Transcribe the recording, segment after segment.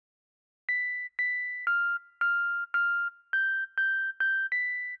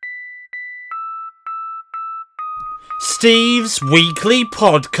Steve's Weekly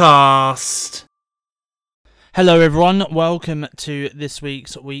Podcast. Hello everyone, welcome to this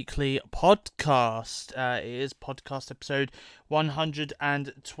week's weekly podcast. It is podcast episode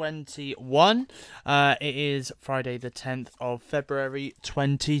 121. It is Friday the 10th of February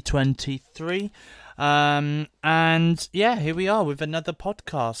 2023. And yeah, here we are with another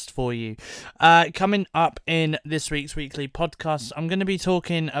podcast for you. Coming up in this week's weekly podcast, I'm going to be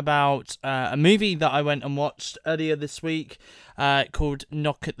talking about a movie that I went and watched earlier this week called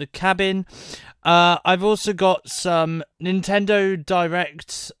Knock at the Cabin. I've also got some Nintendo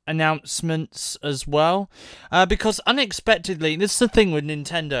Direct announcements as well, because unexpectedly, this is the thing with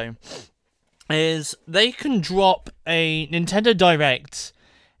Nintendo, is they can drop a Nintendo Direct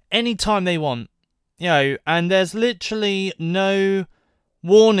anytime they want. You know, and there's literally no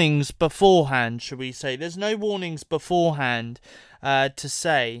warnings beforehand, should we say. There's no warnings beforehand to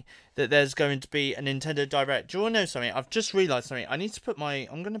say that there's going to be a Nintendo Direct. Do you want to know something? I've just realised something. I'm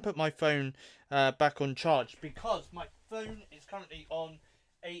going to put my phone back on charge because my phone is currently on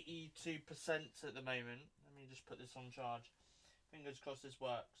 82% at the moment. Let me just put this on charge. Fingers crossed this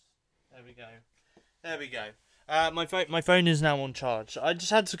works. There we go. My phone is now on charge. I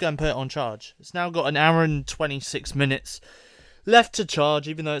just had to go and put it on charge. It's now got an hour and 26 minutes left to charge,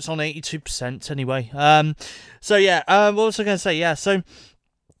 even though it's on 82% anyway. So yeah, what was I going to say? Yeah, so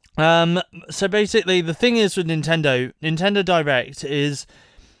basically the thing is with Nintendo Direct is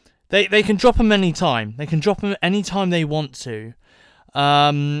they can drop them anytime. They can drop them anytime they want to,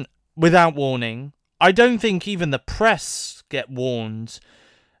 without warning. I don't think even the press get warned.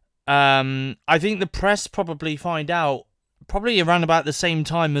 I think the press probably find out probably around about the same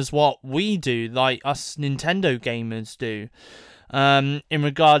time as what we do, like us Nintendo gamers do, in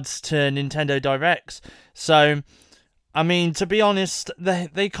regards to Nintendo Directs. So, I mean, to be honest,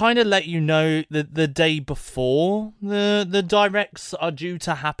 they kind of let you know the day before the Directs are due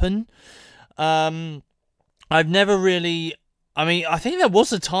to happen. I've never really... I mean, I think there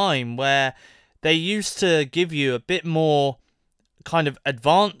was a time where they used to give you a bit more kind of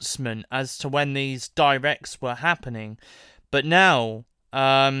advancement as to when these Directs were happening, but now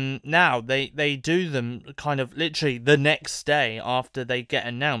they do them kind of literally the next day after they get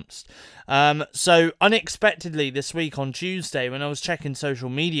announced. So unexpectedly this week on Tuesday, when I was checking social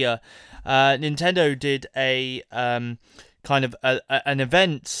media, Nintendo did a kind of an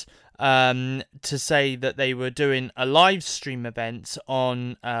event to say that they were doing a live stream event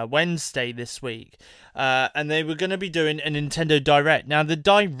on Wednesday this week, and they were going to be doing a Nintendo Direct. Now, the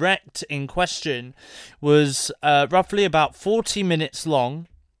Direct in question was roughly about 40 minutes long,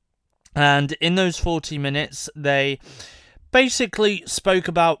 and in those 40 minutes, they basically spoke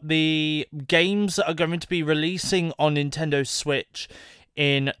about the games that are going to be releasing on Nintendo Switch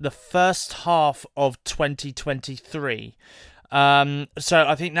in the first half of 2023. So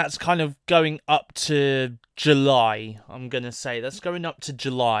I think that's kind of going up to July, I'm going to say. That's going up to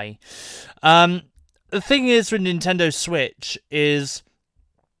July. The thing is with Nintendo Switch is,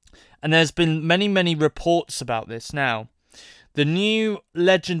 and there's been many reports about this now, the new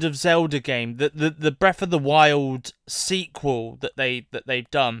Legend of Zelda game, the Breath of the Wild sequel that they've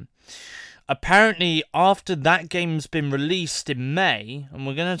done, apparently after that game's been released in May, and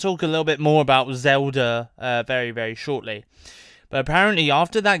we're going to talk a little bit more about Zelda very shortly, but apparently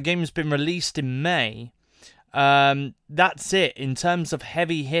after that game's been released in May, that's it in terms of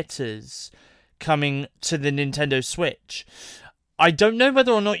heavy hitters coming to the Nintendo Switch. I don't know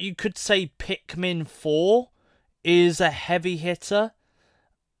whether or not you could say Pikmin 4 is a heavy hitter.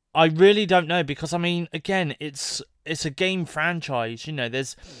 I really don't know, because I mean, again, it's a game franchise, you know,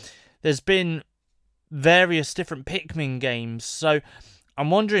 there's been various different Pikmin games, so I'm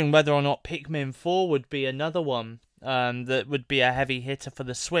wondering whether or not Pikmin 4 would be another one that would be a heavy hitter for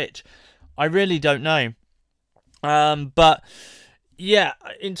the Switch. I really don't know. But yeah,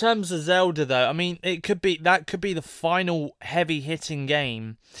 in terms of Zelda though, I mean, that could be the final heavy hitting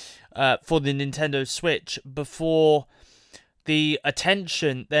game for the Nintendo Switch before the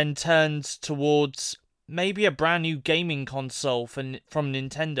attention then turns towards maybe a brand new gaming console from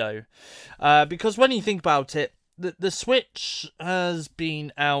Nintendo. Because when you think about it, the Switch has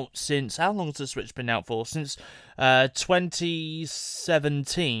been out since... How long has the Switch been out for? Since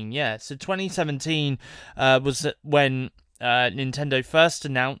 2017. Yeah, so 2017 was when Nintendo first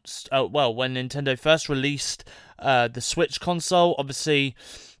announced... when Nintendo first released the Switch console. Obviously,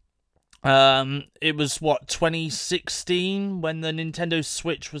 it was, 2016 when the Nintendo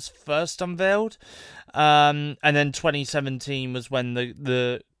Switch was first unveiled? And then 2017 was when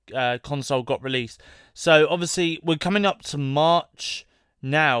the console got released. So obviously we're coming up to March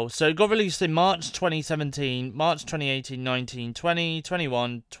now. So it got released in March 2017, March 2018, 19, 20,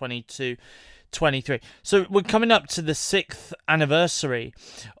 21, 22, 23. So we're coming up to the 6th anniversary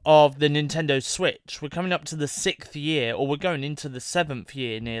of the Nintendo Switch. We're coming up to the 6th year, or we're going into the 7th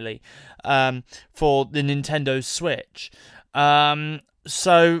year nearly, for the Nintendo Switch.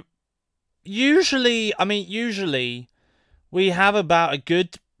 So usually we have about a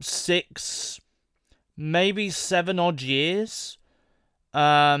good 6, maybe 7 odd years,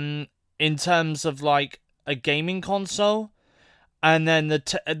 in terms of like a gaming console. And then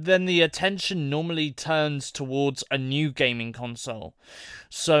the attention normally turns towards a new gaming console.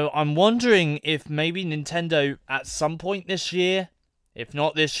 So I'm wondering if maybe Nintendo at some point this year, if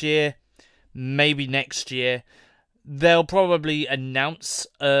not this year, maybe next year, they'll probably announce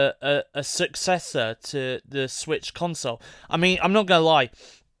a successor to the Switch console. I mean, I'm not gonna lie,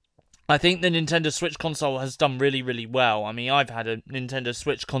 I think the Nintendo Switch console has done really, really well. I mean, I've had a Nintendo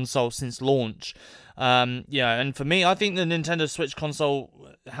Switch console since launch. And for me, I think the Nintendo Switch console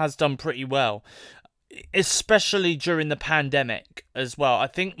has done pretty well, especially during the pandemic as well. I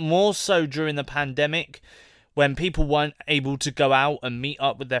think more so during the pandemic, when people weren't able to go out and meet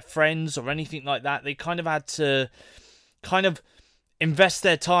up with their friends or anything like that, they kind of had to invest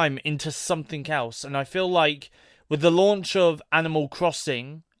their time into something else. And I feel like with the launch of Animal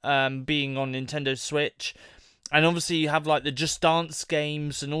Crossing being on Nintendo Switch, and obviously you have like the Just Dance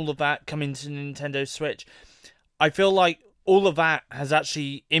games and all of that coming to Nintendo Switch, I feel like all of that has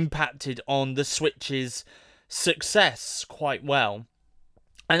actually impacted on the Switch's success quite well.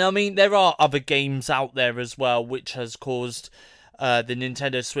 And I mean, there are other games out there as well which has caused the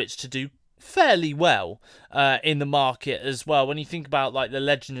Nintendo Switch to do fairly well in the market as well. When you think about like the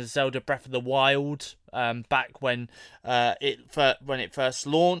Legend of Zelda Breath of the Wild, back when it first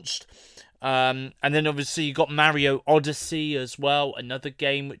launched, and then obviously you got Mario Odyssey as well, another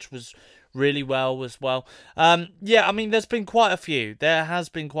game which was really well as well. I mean, there has been quite a few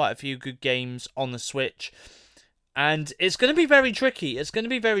good games on the Switch, and it's going to be very tricky. It's going to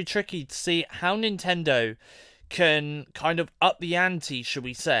be very tricky to see how Nintendo can kind of up the ante, should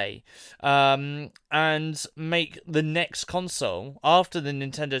we say, and make the next console after the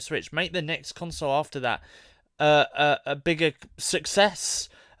Nintendo Switch, make the next console after that a bigger success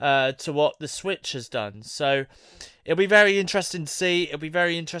to what the Switch has done. So it'll be very interesting to see. It'll be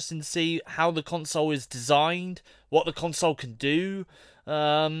very interesting to see how the console is designed, what the console can do,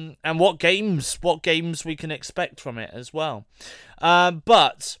 and what games we can expect from it as well.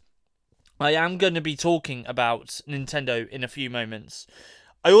 But I am going to be talking about Nintendo in a few moments.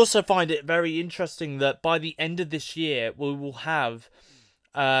 I also find it very interesting that by the end of this year, we will have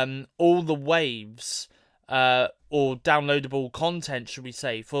all the waves, or downloadable content, should we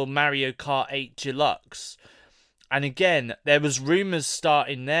say, for Mario Kart 8 Deluxe. And again, there was rumours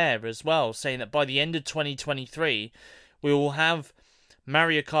starting there as well, saying that by the end of 2023, we will have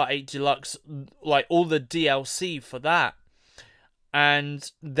Mario Kart 8 Deluxe, like all the DLC for that. And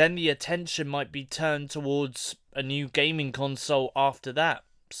then the attention might be turned towards a new gaming console after that.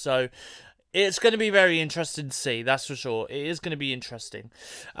 So it's going to be very interesting to see, that's for sure. It is going to be interesting.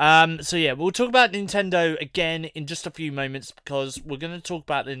 So yeah, we'll talk about Nintendo again in just a few moments, because we're going to talk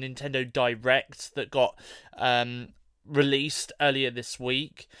about the Nintendo Direct that got released earlier this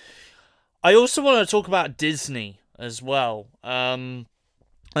week. I also want to talk about Disney as well.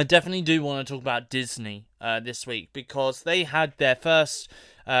 I definitely do want to talk about Disney this week, because they had their first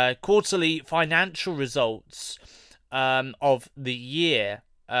quarterly financial results of the year.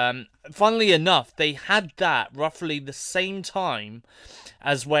 Funnily enough, they had that roughly the same time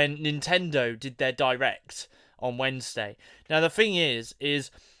as when Nintendo did their Direct on Wednesday. Now, the thing is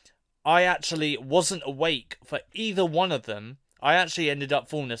I actually wasn't awake for either one of them. I actually ended up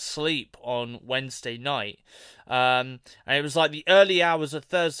falling asleep on Wednesday night. And it was like the early hours of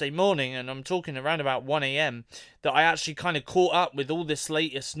Thursday morning, and I'm talking around about 1 a.m, that I actually kind of caught up with all this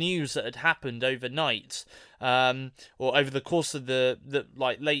latest news that had happened overnight, or over the course of the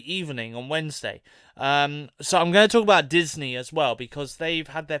like late evening on Wednesday. So I'm going to talk about Disney as well, because they've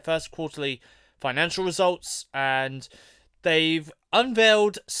had their first quarterly financial results, and they've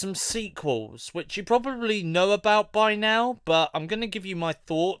unveiled some sequels, which you probably know about by now, but I'm going to give you my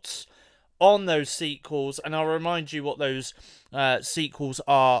thoughts on those sequels, and I'll remind you what those sequels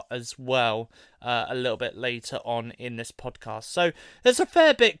are as well a little bit later on in this podcast. So there's a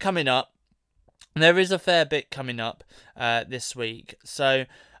fair bit coming up. There is a fair bit coming up this week. So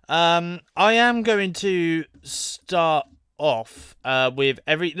I am going to start off with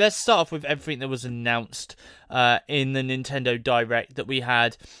let's start off with everything that was announced in the Nintendo Direct that we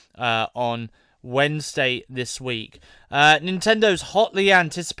had on Wednesday this week. Nintendo's hotly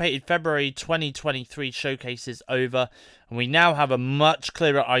anticipated February 2023 showcase is over, and we now have a much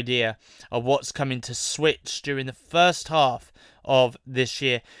clearer idea of what's coming to Switch during the first half of this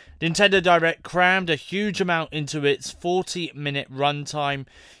year. Nintendo Direct crammed a huge amount into its 40-minute runtime,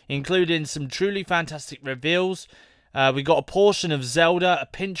 including some truly fantastic reveals. We got a portion of Zelda, a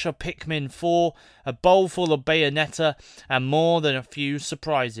pinch of Pikmin 4, a bowl full of Bayonetta, and more than a few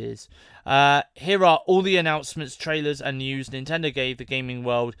surprises. Here are all the announcements, trailers, and news Nintendo gave the gaming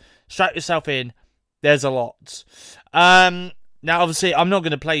world. Strap yourself in. There's a lot. Now, obviously, I'm not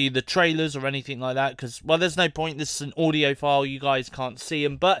going to play you the trailers or anything like that because, well, there's no point. This is an audio file. You guys can't see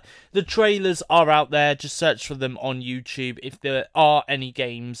them. But the trailers are out there. Just search for them on YouTube if there are any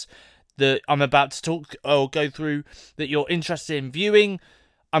games that I'm about to talk or go through that you're interested in viewing.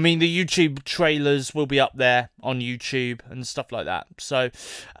 I mean, the YouTube trailers will be up there on YouTube and stuff like that. So,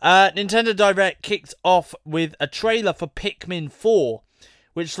 Nintendo Direct kicked off with a trailer for Pikmin 4,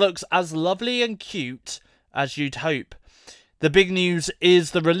 which looks as lovely and cute as you'd hope. The big news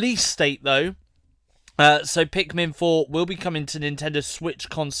is the release date, though. So Pikmin 4 will be coming to Nintendo Switch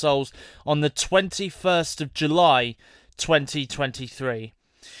consoles on the 21st of July, 2023.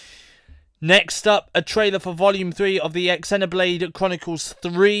 Next up, a trailer for Volume 3 of the Xenoblade Chronicles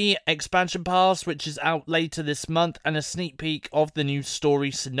 3 expansion pass, which is out later this month, and a sneak peek of the new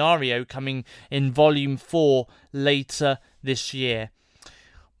story scenario coming in Volume 4 later this year.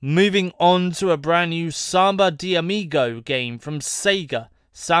 Moving on to a brand new Samba de Amigo game from Sega.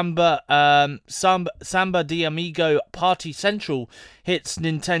 Samba de Amigo Party Central hits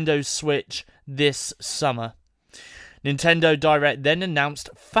Nintendo Switch this summer. Nintendo Direct then announced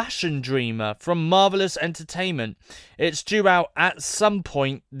Fashion Dreamer from Marvelous Entertainment. It's due out at some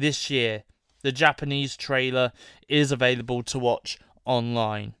point this year. The Japanese trailer is available to watch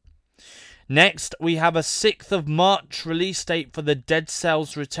online. Next, we have a 6th of March release date for the Dead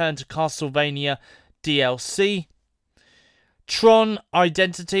Cells Return to Castlevania DLC. Tron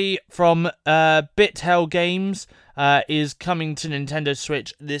Identity from BitHell Games is coming to Nintendo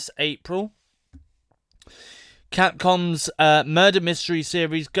Switch this April. Capcom's Murder Mystery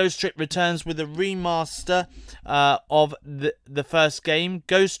series Ghost Trick returns with a remaster of the first game.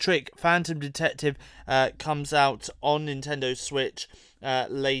 Ghost Trick Phantom Detective comes out on Nintendo Switch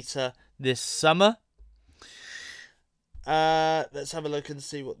later this summer. Let's have a look and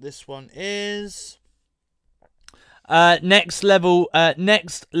see what this one is. Next level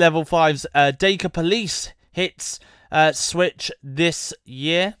 5's Deka Police hits Switch this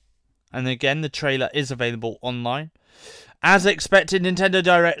year. And again, the trailer is available online. As expected, Nintendo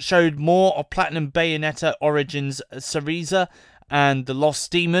Direct showed more of Platinum Bayonetta Origins Cereza, and The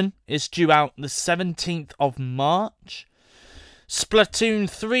Lost Demon is due out the 17th of March. Splatoon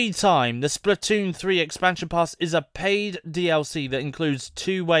 3 time. The Splatoon 3 expansion pass is a paid DLC that includes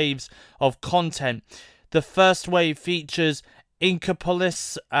 2 waves of content. The first wave features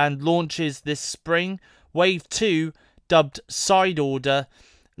Inkopolis and launches this spring. Wave 2, dubbed Side Order,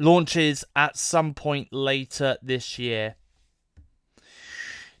 launches at some point later this year.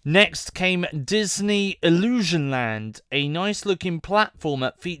 Next came Disney Illusion Land, a nice looking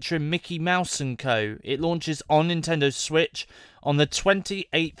platformer featuring Mickey Mouse & Co. It launches on Nintendo Switch on the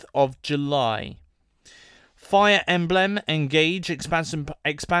 28th of July. Fire Emblem Engage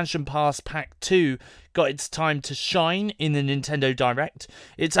Expansion Pass Pack 2 got its time to shine in the Nintendo Direct.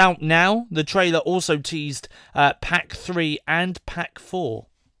 It's out now. The trailer also teased Pack 3 and Pack 4.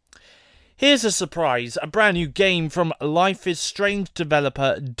 Here's a surprise, a brand new game from Life is Strange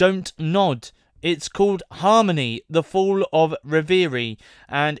developer Don't Nod. It's called Harmony, The Fall of Reverie,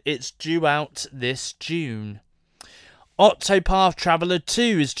 and it's due out this June. Octopath Traveler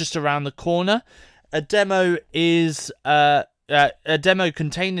 2 is just around the corner. A demo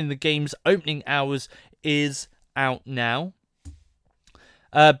containing the game's opening hours is out now.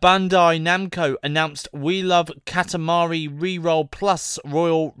 Bandai Namco announced We Love Katamari Reroll Plus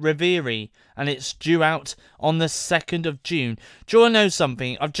Royal Reverie, and it's due out on the 2nd of June. Do you want to know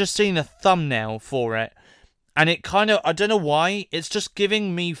something? I've just seen a thumbnail for it, and it kind of, I don't know why, it's just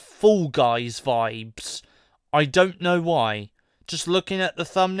giving me Fall Guys vibes. I don't know why. Just looking at the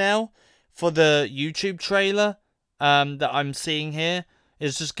thumbnail for the YouTube trailer that I'm seeing here,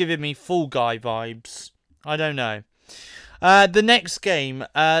 is just giving me Fall Guy vibes. I don't know. The next game,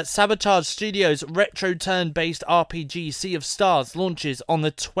 Sabotage Studios' retro turn-based RPG Sea of Stars launches on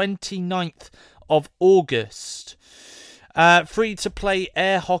the 29th of August. Free-to-play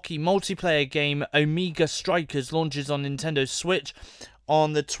air hockey multiplayer game Omega Strikers launches on Nintendo Switch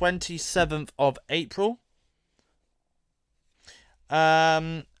on the 27th of April.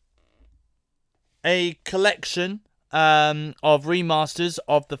 a collection of remasters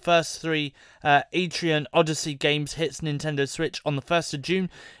of the first 3 Etrian Odyssey games hits Nintendo Switch on the 1st of June.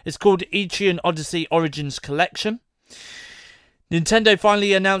 It's called Etrian Odyssey Origins Collection. Nintendo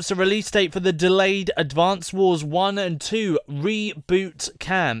finally announced a release date for the delayed Advance Wars 1 and 2 Reboot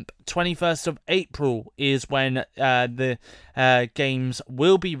Camp. 21st of April is when the games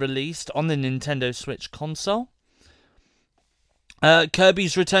will be released on the Nintendo Switch console.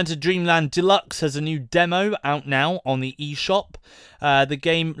 Kirby's Return to Dreamland Deluxe has a new demo out now on the eShop. The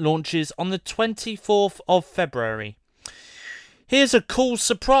game launches on the 24th of February. Here's a cool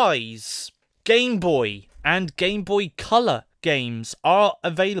surprise. Game Boy and Game Boy Color games are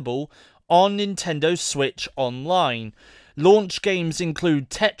available on Nintendo Switch Online. Launch games include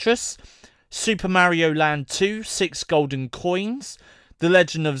Tetris, Super Mario Land 2, 6 Golden Coins, The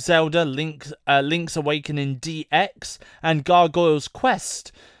Legend of Zelda Link's Awakening DX, and Gargoyle's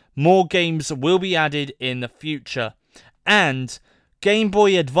Quest. More games will be added in the future. And Game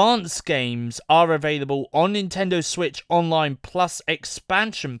Boy Advance games are available on Nintendo Switch Online Plus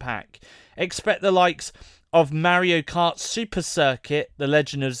Expansion Pack. Expect the likes of Mario Kart Super Circuit, The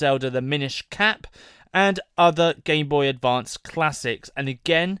Legend of Zelda The Minish Cap, and other Game Boy Advance classics. And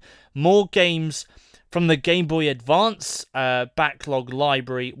again, more games from the Game Boy Advance backlog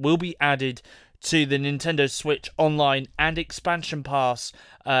library will be added to the Nintendo Switch Online and Expansion Pass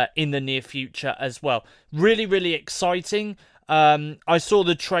in the near future as well. Really, really exciting. I saw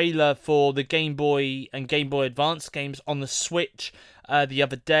the trailer for the Game Boy and Game Boy Advance games on the Switch the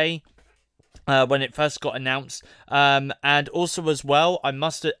other day. When it first got announced, and also as well, I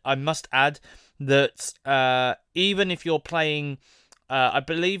must add that even if you're playing, I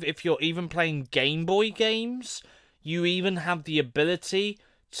believe if you're even playing Game Boy games, you even have the ability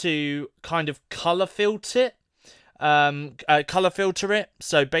to kind of color filter it.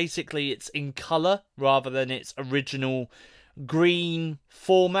 So basically, it's in color rather than its original green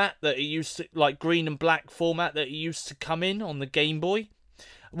format that it used to, like green and black format that it used to come in on the Game Boy,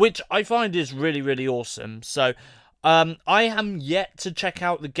 which I find is really, really awesome. So, I am yet to check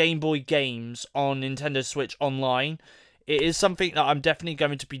out the Game Boy games on Nintendo Switch Online. It is something that I'm definitely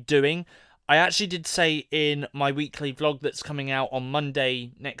going to be doing. I actually did say in my weekly vlog that's coming out on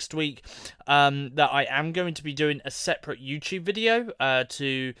Monday next week that I am going to be doing a separate YouTube video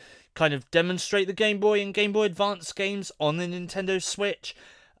to kind of demonstrate the Game Boy and Game Boy Advance games on the Nintendo Switch.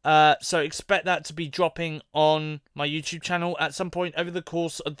 So expect that to be dropping on my YouTube channel at some point over the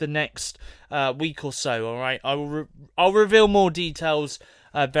course of the next week or so. All right, I'll reveal more details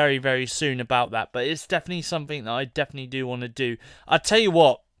very, very soon about that. But it's definitely something that I definitely do want to do. I tell you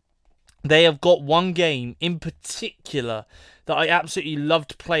what, they have got one game in particular that I absolutely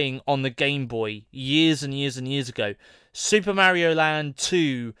loved playing on the Game Boy years and years and years ago. Super Mario Land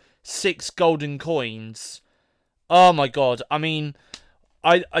 2, 6 Golden Coins. Oh my god, I mean,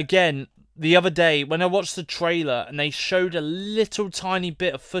 again, the other day, when I watched the trailer and they showed a little tiny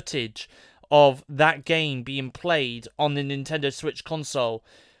bit of footage of that game being played on the Nintendo Switch console,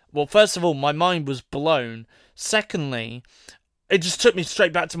 well, first of all, my mind was blown. Secondly, it just took me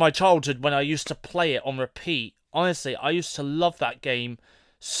straight back to my childhood when I used to play it on repeat. Honestly, I used to love that game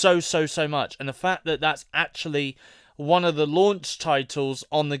so much. And the fact that that's actually one of the launch titles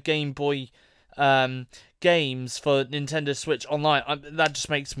on the Game Boy games for Nintendo Switch Online, that just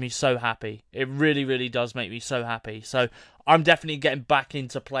makes me so happy. It really, really does make me so happy. So I'm definitely getting back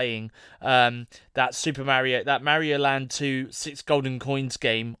into playing that Mario Land 2 6 Golden Coins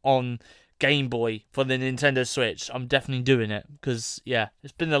game on Game Boy for the Nintendo Switch. I'm definitely doing it because, yeah,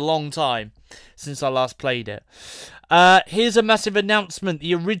 it's been a long time since I last played it. Here's a massive announcement.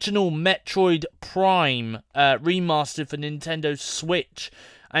 The original Metroid Prime remastered for Nintendo Switch,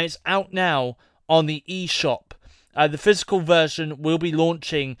 and it's out now on the eShop. The physical version will be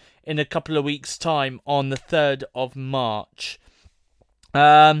launching in a couple of weeks' time on the 3rd of March.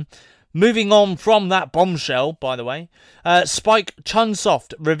 Moving on from that bombshell, by the way, Spike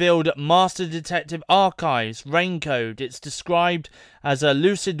Chunsoft revealed Master Detective Archives Raincode. It's described as a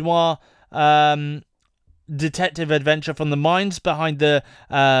lucid noir detective adventure from the minds behind the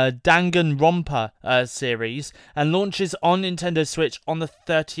Danganronpa series, and launches on Nintendo Switch on the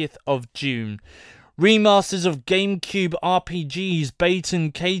 30th of June. Remasters of GameCube RPGs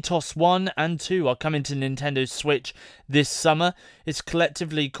Baten Kaitos 1 and 2 are coming to Nintendo Switch this summer. It's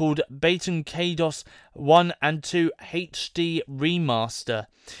collectively called Baten Kaitos 1 and 2 HD Remaster.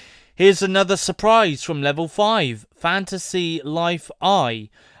 Here's another surprise from Level 5. Fantasy Life I,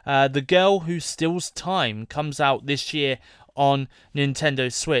 The Girl Who Steals Time, comes out this year on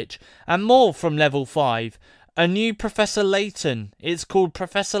Nintendo Switch. And more from Level 5. a new Professor Layton. It's called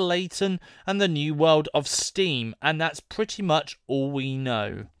Professor Layton and the New World of Steam, and that's pretty much all we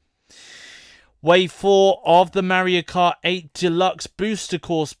know. Wave 4 of the Mario Kart 8 Deluxe Booster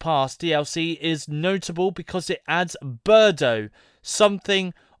Course Pass DLC is notable because it adds Birdo,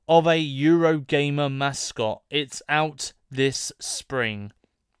 something of a Eurogamer mascot. It's out this spring.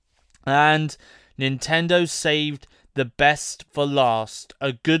 And Nintendo saved the best for last.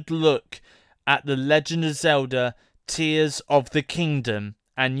 A good look at The Legend of Zelda Tears of the Kingdom.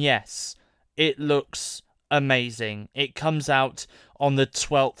 And yes, it looks amazing. It comes out on the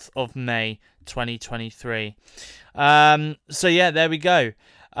 12th of May 2023. So yeah, there we go.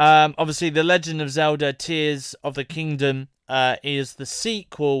 Obviously, The Legend of Zelda Tears of the Kingdom is the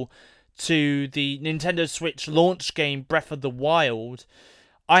sequel to the Nintendo Switch launch game Breath of the Wild.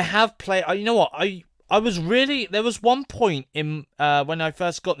 I have played... You know what? I was really... There was one point in when I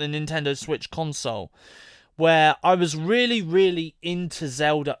first got the Nintendo Switch console where I was really, really into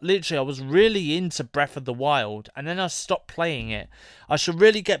Zelda. Literally, I was really into Breath of the Wild, and then I stopped playing it. I should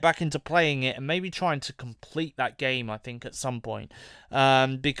really get back into playing it and maybe trying to complete that game, I think, at some point.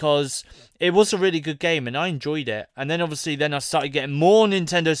 Because it was a really good game, and I enjoyed it. And then, obviously, then I started getting more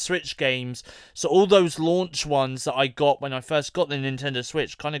Nintendo Switch games. So all those launch ones that I got when I first got the Nintendo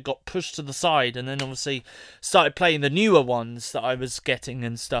Switch kind of got pushed to the side. And then, obviously, started playing the newer ones that I was getting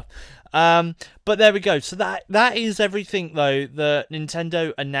and stuff. But there we go. So that is everything, though, that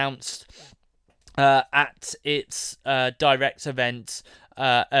Nintendo announced at its Direct event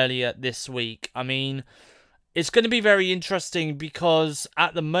earlier this week. I mean, it's going to be very interesting because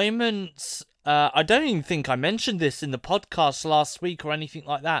at the moment, I don't even think I mentioned this in the podcast last week or anything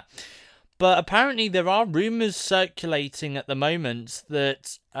like that, but apparently there are rumors circulating at the moment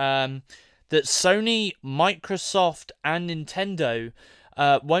that that Sony, Microsoft, and Nintendo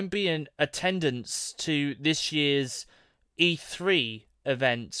won't be in attendance to this year's E3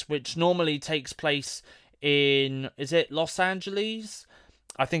 event, which normally takes place in, is it Los Angeles?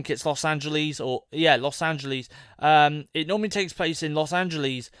 I think it's Los Angeles, Los Angeles. It normally takes place in Los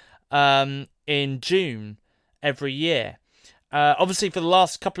Angeles in June every year. Obviously, for the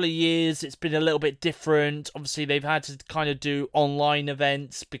last couple of years, it's been a little bit different. Obviously, they've had to kind of do online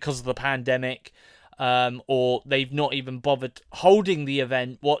events because of the pandemic. Or they've not even bothered holding the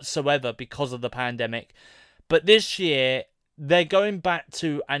event whatsoever because of the pandemic. But this year, they're going back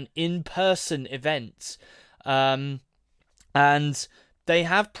to an in-person event. And they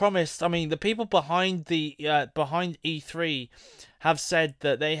have promised, I mean, the people behind behind E3 have said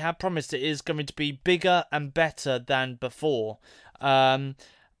that they have promised it is going to be bigger and better than before. And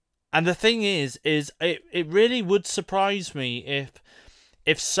the thing is it really would surprise me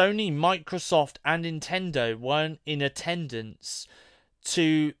if Sony, Microsoft, and Nintendo weren't in attendance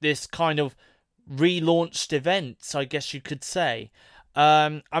to this kind of relaunched event, I guess you could say.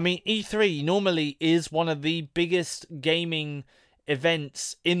 I mean, E3 normally is one of the biggest gaming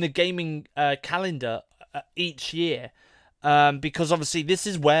events in the gaming calendar each year. Because obviously this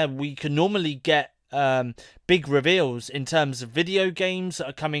is where we can normally get big reveals in terms of video games that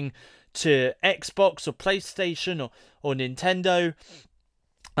are coming to Xbox or PlayStation or Nintendo.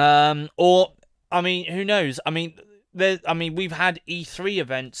 Or, I mean, who knows? I mean, we've had E3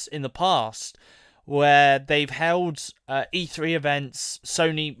 events in the past where they've held E3 events,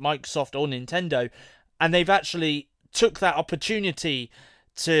 Sony, Microsoft, or Nintendo, and they've actually took that opportunity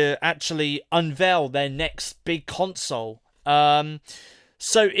to actually unveil their next big console.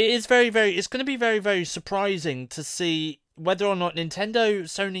 So it is it's going to be very, very surprising to see whether or not Nintendo,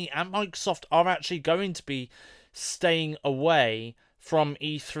 Sony, and Microsoft are actually going to be staying away from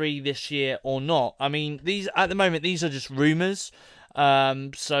E3 this year or not. I mean, at the moment, these are just rumours.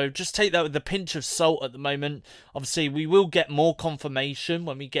 So just take that with a pinch of salt at the moment. Obviously, we will get more confirmation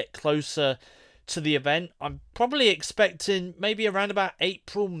when we get closer to the event. I'm probably expecting maybe around about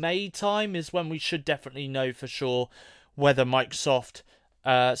April, May time is when we should definitely know for sure whether Microsoft,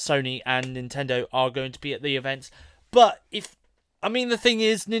 Sony, and Nintendo are going to be at the events. But the thing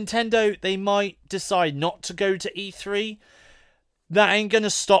is, Nintendo, they might decide not to go to E3. That ain't going to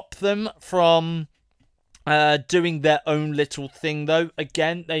stop them from doing their own little thing, though.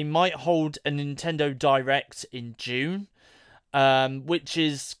 Again, they might hold a Nintendo Direct in June, which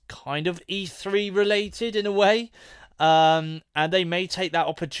is kind of E3 related in a way. And they may take that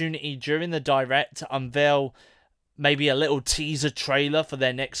opportunity during the Direct to unveil maybe a little teaser trailer for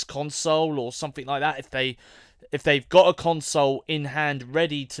their next console or something like that. If they've got a console in hand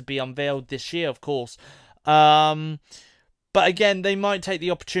ready to be unveiled this year, of course. But again, they might take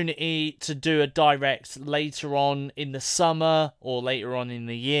the opportunity to do a Direct later on in the summer or later on in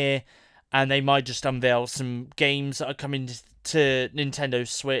the year and they might just unveil some games that are coming to Nintendo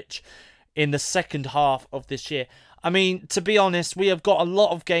Switch in the second half of this year. I mean, to be honest, we have got a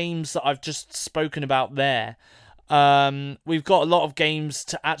lot of games that I've just spoken about there. We've got a lot of games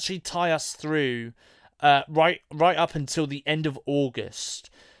to actually tie us through right up until the end of August.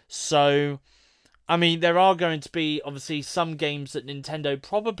 So, I mean, there are going to be, obviously, some games that Nintendo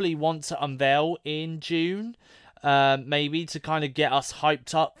probably want to unveil in June. Maybe to kind of get us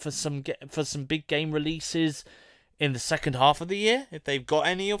hyped up for some big game releases in the second half of the year, if they've got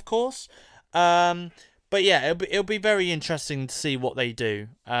any, of course. But yeah, it'll be very interesting to see what they do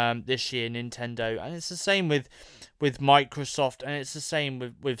this year, Nintendo. And it's the same with Microsoft, and it's the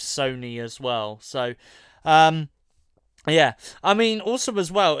same with Sony as well. So, yeah. I mean, also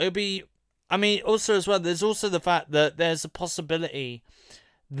as well, there's also the fact that there's a possibility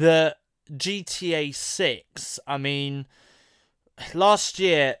that GTA 6, I mean, last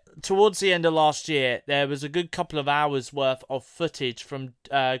year, towards the end of last year, there was a good couple of hours worth of footage from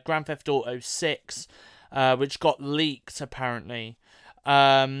Grand Theft Auto 6, which got leaked, apparently.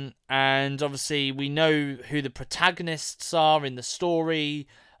 And obviously, we know who the protagonists are in the story.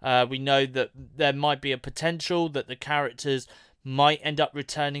 We know that there might be a potential that the characters might end up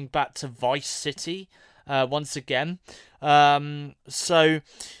returning back to Vice City once again. So,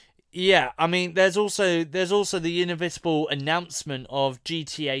 yeah, I mean, there's also the inevitable announcement of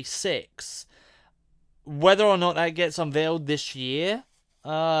GTA 6. Whether or not that gets unveiled this year,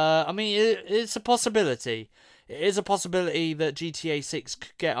 I mean, it's a possibility. It is a possibility that GTA 6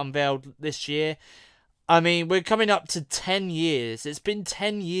 could get unveiled this year. I mean, we're coming up to 10 years. It's been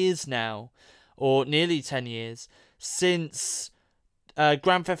 10 years now, or nearly 10 years, since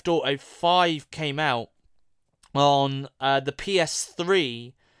Grand Theft Auto 5 came out on the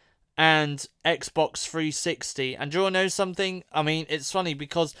PS3 and Xbox 360. And do you want to know something? I mean, it's funny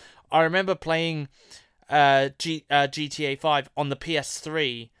because I remember playing GTA 5 on the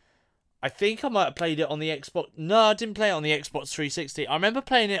PS3. I think I might have played it on the Xbox. No, I didn't play it on the Xbox 360. I remember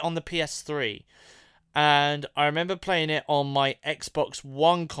playing it on the PS3. And I remember playing it on my Xbox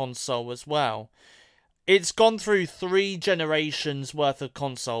One console as well. It's gone through 3 generations worth of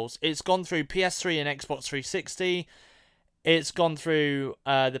consoles. It's gone through PS3 and Xbox 360. It's gone through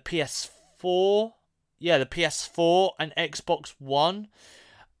the PS4. Yeah, the PS4 and Xbox One.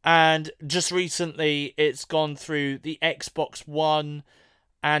 And just recently, it's gone through the Xbox One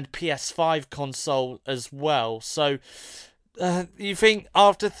and PS5 console as well. So, you think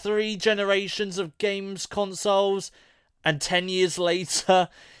after 3 generations of games consoles and 10 years later,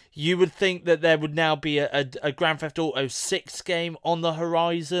 you would think that there would now be a Grand Theft Auto 6 game on the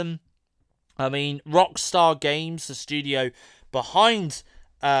horizon? I mean, Rockstar Games, the studio behind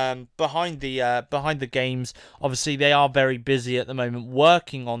the games, obviously they are very busy at the moment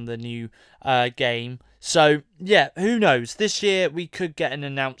working on the new game. So yeah, who knows? This year we could get an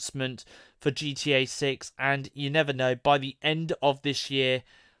announcement for GTA 6, and you never know, by the end of this year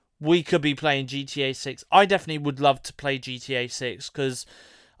we could be playing GTA 6. I definitely would love to play GTA 6 because,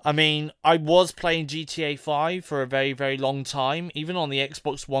 I mean, I was playing GTA 5 for a very, very long time. Even on the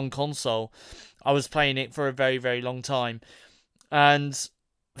Xbox One console, I was playing it for a very, very long time. And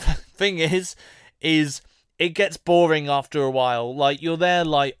thing is it gets boring after a while. Like, you're there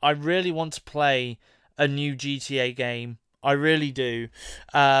like, I really want to play a new GTA game. I really do.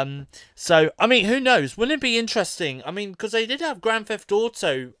 So, I mean, who knows? Wouldn't it be interesting? I mean, because they did have Grand Theft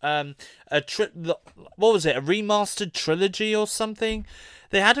Auto, what was it? A remastered trilogy or something?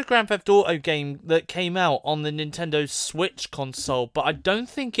 They had a Grand Theft Auto game that came out on the Nintendo Switch console, but I don't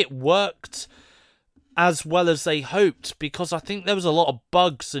think it worked as well as they hoped, because I think there was a lot of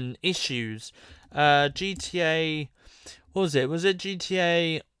bugs and issues. GTA, what was it? Was it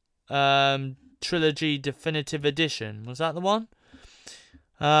GTA Trilogy Definitive Edition? Was that the one?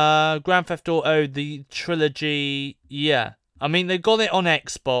 Grand Theft Auto, the Trilogy, yeah. I mean, they got it on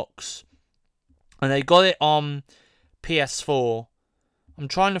Xbox, and they got it on PS4. I'm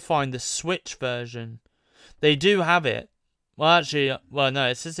trying to find the Switch version. They do have it. Well, actually, no,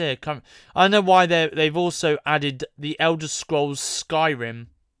 it says here. I don't know why they've also added the Elder Scrolls Skyrim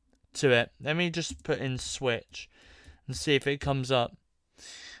to it. Let me just put in Switch and see if it comes up.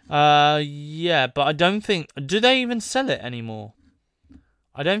 Yeah, but I don't think... Do they even sell it anymore?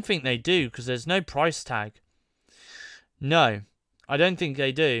 I don't think they do, because there's no price tag. No, I don't think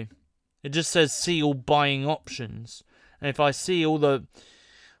they do. It just says see all buying options. And if I see all the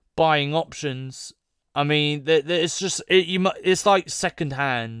buying options, I mean, it's just... It's like second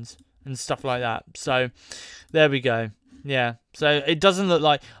hand and stuff like that. So, there we go. Yeah, so it doesn't look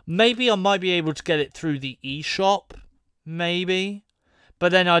like... Maybe I might be able to get it through the eShop. Maybe.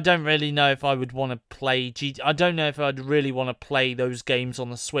 But then I don't really know if I would want to play I don't know if I'd really want to play those games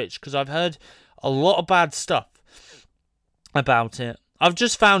on the Switch, because I've heard a lot of bad stuff about it. I've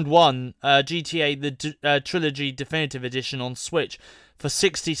just found one, GTA the Trilogy Definitive Edition on Switch for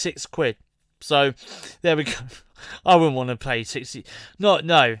 66 quid. So there we go. I wouldn't want to pay 60.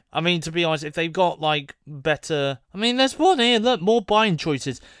 No. I mean, to be honest, if they've got like better, I mean, there's one here. Look, more buying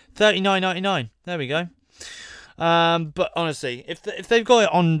choices. $39.99. There we go. But honestly, if they've got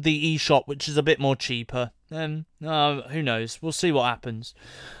it on the eShop, which is a bit more cheaper, then who knows? We'll see what happens.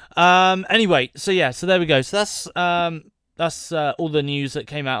 Anyway, so yeah, so there we go. So that's all the news that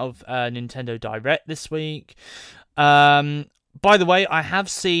came out of Nintendo Direct this week. By the way, I have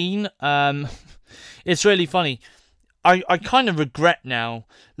seen. It's really funny. I kind of regret now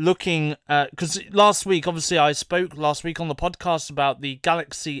looking because last week, obviously, I spoke last week on the podcast about the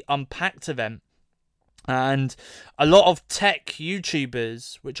Galaxy Unpacked event. And a lot of tech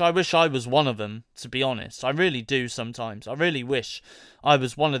YouTubers, which I wish I was one of them, to be honest. I really do sometimes. I really wish I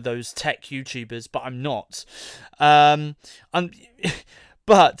was one of those tech YouTubers, but I'm not. But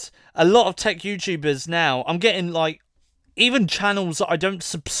a lot of tech YouTubers now, I'm getting like, even channels that I don't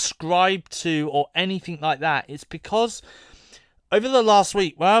subscribe to or anything like that. It's because over the last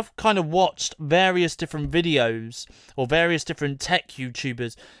week, where I've kind of watched various different videos or various different tech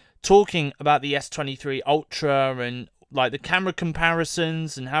YouTubers talking about the S23 Ultra and like the camera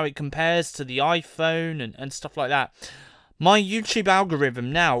comparisons and how it compares to the iPhone and stuff like that. My YouTube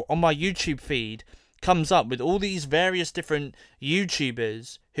algorithm now on my YouTube feed comes up with all these various different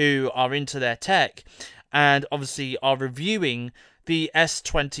YouTubers who are into their tech and obviously are reviewing the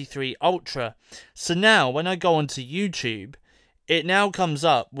S23 Ultra. So now when I go onto YouTube, it now comes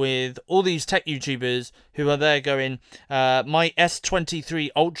up with all these tech YouTubers who are there going, my S23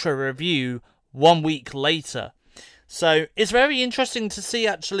 Ultra review 1 week later. So it's very interesting to see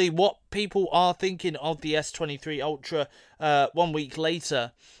actually what people are thinking of the S23 Ultra 1 week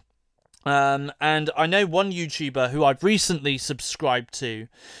later. And I know one YouTuber who I've recently subscribed to,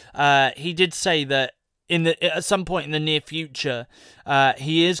 he did say that at some point in the near future,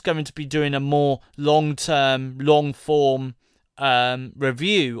 he is going to be doing a more long-term, long-form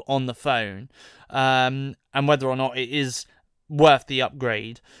review on the phone, and whether or not it is worth the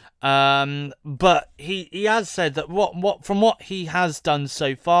upgrade. But he has said that from what he has done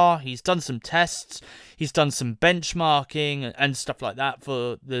so far, he's done some tests, he's done some benchmarking and stuff like that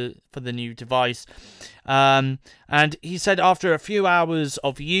for the new device. And he said after a few hours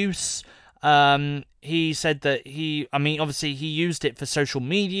of use, he said that obviously he used it for social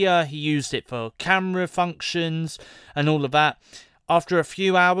media, he used it for camera functions and all of that. After a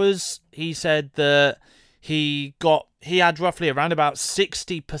few hours, he said that he had roughly around about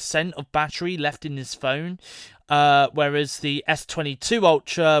 60% of battery left in his phone, whereas the S22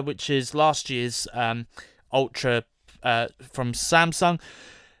 Ultra, which is last year's Ultra from Samsung,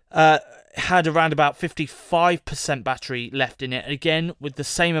 had around about 55% battery left in it, again with the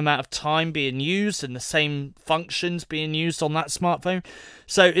same amount of time being used and the same functions being used on that smartphone.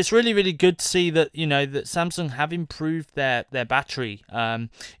 So it's really, really good to see that, that Samsung have improved their battery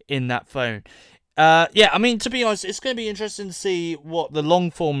in that phone. Yeah, I mean, to be honest, it's going to be interesting to see what the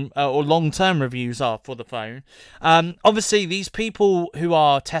long-form or long-term reviews are for the phone. Obviously, these people who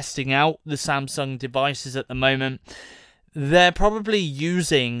are testing out the Samsung devices at the moment, they're probably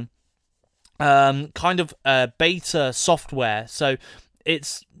using kind of beta software. So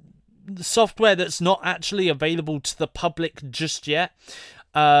it's software that's not actually available to the public just yet.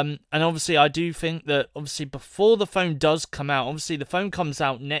 And obviously I do think that obviously before the phone does come out, obviously the phone comes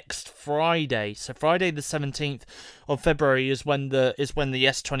out next Friday. So Friday the 17th of February is when the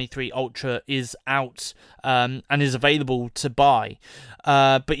S23 Ultra is out and is available to buy.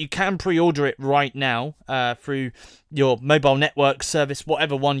 But you can pre-order it right now through your mobile network service,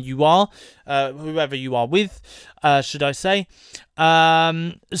 whatever one you are, whoever you are with, should I say.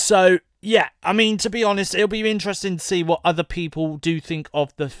 So yeah, I mean, to be honest, it'll be interesting to see what other people do think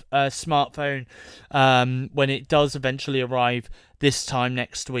of the smartphone when it does eventually arrive this time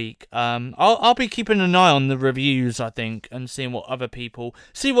next week. I'll be keeping an eye on the reviews, I think, and seeing what other people,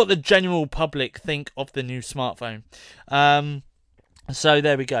 see what the general public think of the new smartphone. So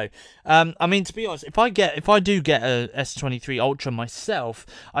there we go. I mean, to be honest, if I do get a S23 Ultra myself,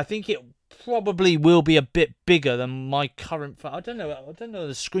 I think it probably will be a bit bigger than my current phone. I don't know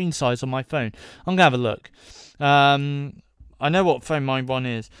the screen size on my phone. I'm gonna have a look. I know what phone my one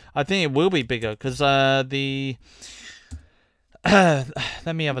is. I think it will be bigger because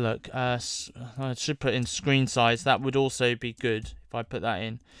Let me have a look. I should put in screen size. That would also be good if I put that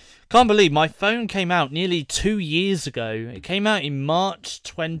in. Can't believe my phone came out nearly 2 years ago. It came out in March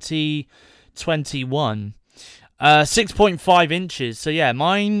 2021. 6.5 inches. So yeah,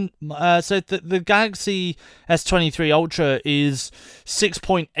 mine. So the Galaxy S23 Ultra is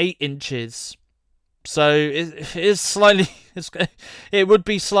 6.8 inches. So it is slightly. It would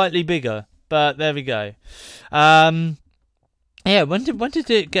be slightly bigger, but there we go. Yeah, when did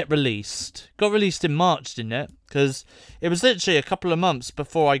it get released? It got released in March, didn't it? Because it was literally a couple of months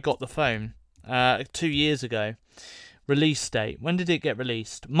before I got the phone. 2 years ago. Release date. When did it get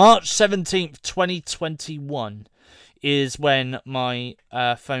released? March 17th, 2021 is when my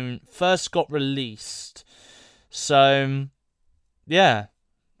phone first got released. So, yeah.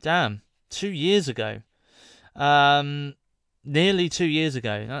 Damn. 2 years ago. Nearly 2 years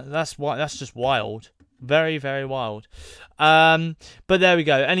ago. That's just wild. Very, very wild. But there we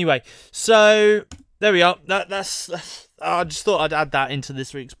go. Anyway, so there we are. That's I just thought I'd add that into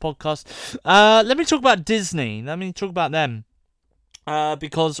this week's podcast. Let me talk about Disney. Let me talk about them.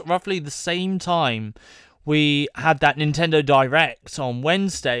 Because roughly the same time we had that Nintendo Direct on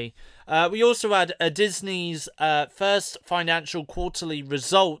Wednesday, we also had Disney's first financial quarterly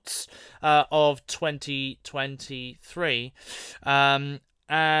results of 2023.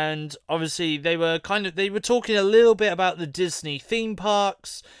 And obviously they were talking a little bit about the Disney theme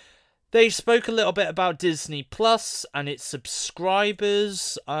parks. They spoke a little bit about Disney Plus and its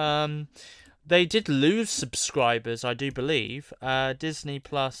subscribers. They did lose subscribers, I do believe. Disney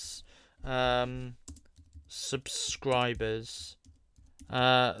Plus subscribers.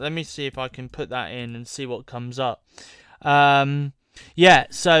 Let me see if I can put that in and see what comes up. Yeah,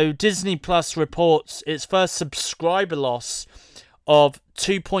 so Disney Plus reports its first subscriber loss of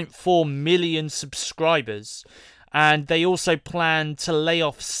 2.4 million subscribers, and they also plan to lay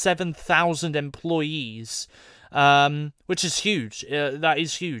off 7,000 employees, which is huge. That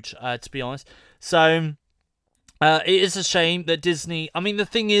is huge, to be honest. So it is a shame that Disney. I mean, the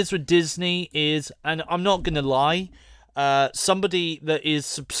thing is with Disney is, and I'm not gonna lie, somebody that is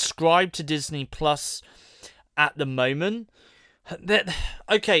subscribed to Disney Plus at the moment.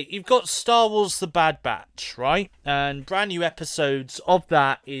 Okay, you've got Star Wars The Bad Batch, right? And brand new episodes of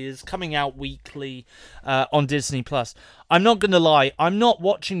that is coming out weekly on Disney Plus. I'm not going to lie, I'm not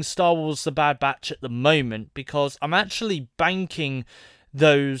watching Star Wars The Bad Batch at the moment because I'm actually banking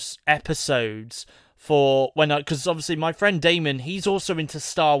those episodes for when because obviously my friend Damon, he's also into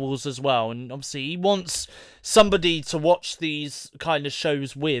Star Wars as well, and obviously he wants somebody to watch these kind of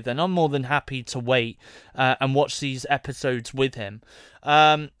shows with, and I'm more than happy to wait and watch these episodes with him.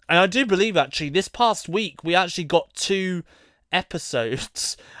 And I do believe actually this past week we actually got 2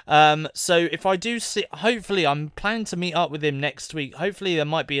 episodes. So if I do see, hopefully I'm planning to meet up with him next week. Hopefully there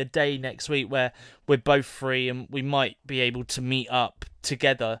might be a day next week where we're both free and we might be able to meet up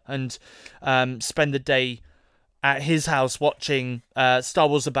together and spend the day at his house watching Star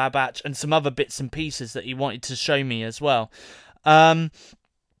Wars The Bad Batch and some other bits and pieces that he wanted to show me as well. But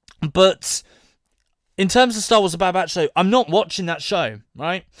in terms of Star Wars The Bad Batch, though, I'm not watching that show,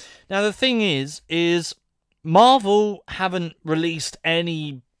 right? Now the thing is Marvel haven't released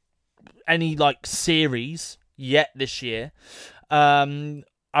any like series yet this year.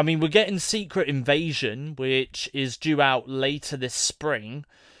 I mean, we're getting Secret Invasion, which is due out later this spring.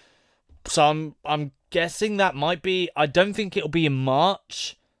 So I'm guessing that might be. I don't think it'll be in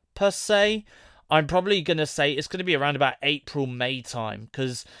March per se. I'm probably gonna say it's gonna be around about April, May time.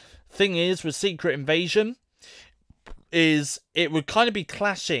 Because thing is with Secret Invasion, is it would kind of be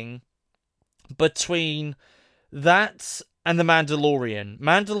clashing between that and The Mandalorian.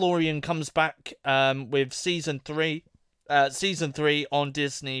 Mandalorian comes back with season 3 on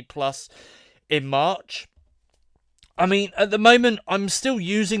Disney Plus in March. I mean, at the moment, I'm still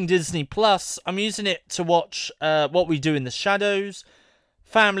using Disney Plus. I'm using it to watch What We Do in the Shadows,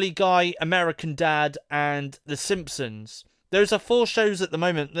 Family Guy, American Dad, and The Simpsons. Those are 4 shows at the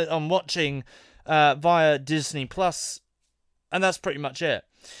moment that I'm watching via Disney Plus, and that's pretty much it.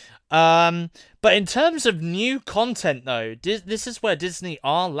 But in terms of new content, though, this is where Disney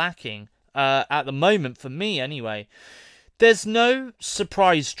are lacking at the moment, for me anyway. There's no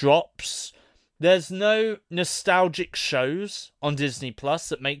surprise drops. There's no nostalgic shows on Disney Plus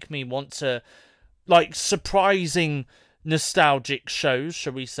that make me want to, like, surprising nostalgic shows,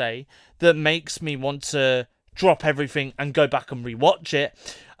 shall we say, that makes me want to drop everything and go back and rewatch it.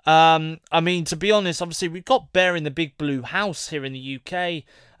 I mean, to be honest, obviously we got Bear in the Big Blue House here in the UK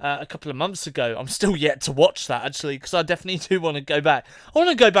a couple of months ago. I'm still yet to watch that, actually, because I definitely do want to go back. I want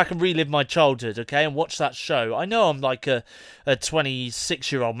to go back and relive my childhood, okay, and watch that show. I know I'm like a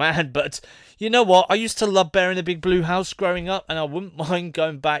 26-year-old man, but you know what? I used to love Bear in the Big Blue House growing up, and I wouldn't mind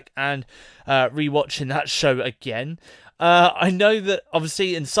going back and rewatching that show again. I know that,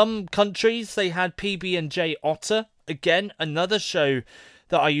 obviously, in some countries, they had PB&J Otter. Again, another show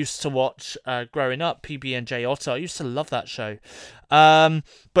that I used to watch growing up, PB&J Otter. I used to love that show. But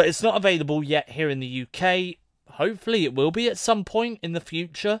it's not available yet here in the UK. Hopefully it will be at some point in the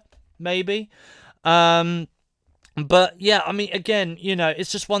future, maybe. But yeah, I mean, again, you know,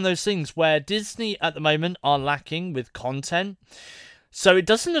 it's just one of those things where Disney at the moment are lacking with content. So it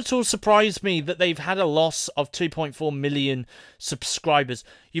doesn't at all surprise me that they've had a loss of 2.4 million subscribers.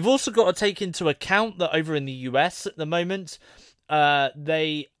 You've also got to take into account that over in the US at the moment,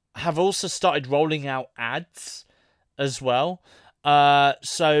 they have also started rolling out ads as well.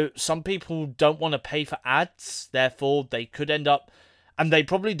 So some people don't want to pay for ads, therefore they could end up, and they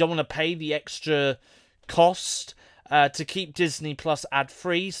probably don't want to pay the extra cost to keep Disney Plus ad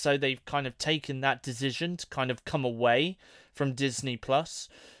free. So they've kind of taken that decision to kind of come away from Disney Plus.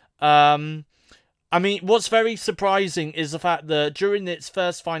 I mean, what's very surprising is the fact that during its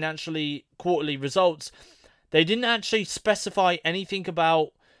first quarterly results, they didn't actually specify anything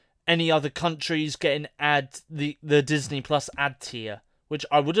about any other countries getting the Disney Plus ad tier, which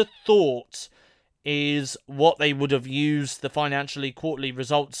I would have thought is what they would have used the quarterly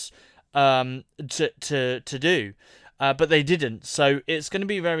results to do. But they didn't. So it's going to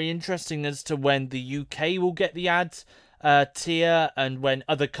be very interesting as to when the UK will get the ads tier and when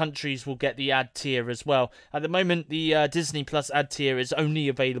other countries will get the ad tier as well. At the moment, the Disney Plus ad tier is only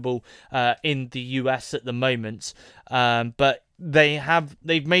available in the US at the moment, but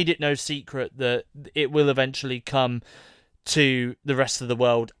they've made it no secret that it will eventually come to the rest of the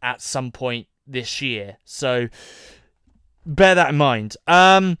world at some point this year. So bear that in mind.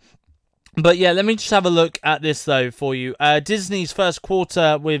 But yeah, let me just have a look at this though for you. Disney's first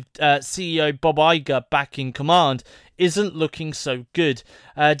quarter with CEO Bob Iger back in command isn't looking so good.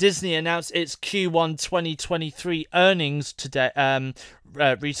 Disney announced its Q1 2023 earnings today,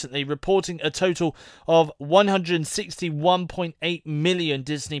 recently, reporting a total of 161.8 million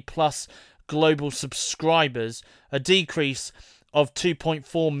Disney Plus global subscribers, a decrease of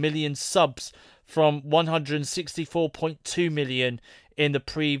 2.4 million subs from 164.2 million in the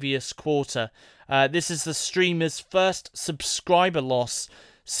previous quarter. This is the streamer's first subscriber loss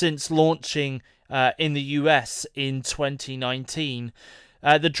since launching in the US in 2019.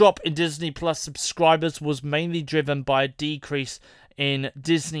 The drop in Disney Plus subscribers was mainly driven by a decrease in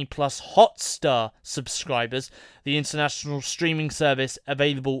Disney Plus Hotstar subscribers. The international streaming service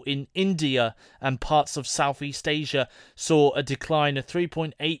available in India and parts of Southeast Asia saw a decline of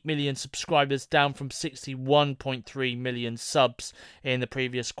 3.8 million subscribers, down from 61.3 million subs in the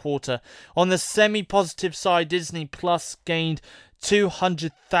previous quarter. On the semi-positive side, Disney Plus gained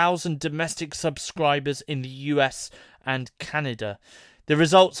 200,000 domestic subscribers in the US and Canada. The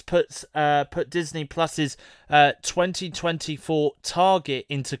results put Disney Plus's 2024 target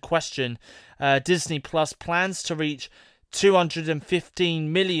into question. Disney Plus plans to reach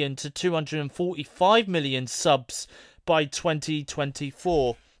 215 million to 245 million subs by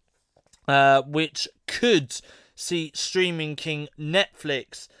 2024, which could see streaming king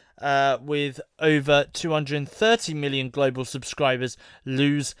Netflix, with over 230 million global subscribers,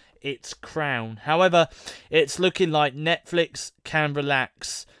 lose its crown. However, it's looking like Netflix can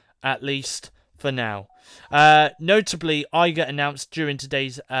relax, at least for now. Notably, Iger announced during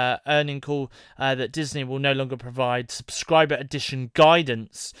today's earning call that Disney will no longer provide subscriber addition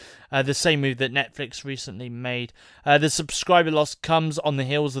guidance, the same move that Netflix recently made. The subscriber loss comes on the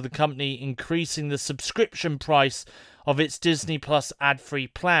heels of the company increasing the subscription price of its Disney Plus ad-free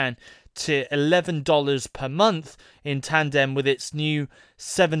plan to $11 per month, in tandem with its new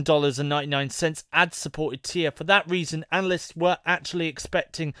 $7.99 ad-supported tier. For that reason, analysts were actually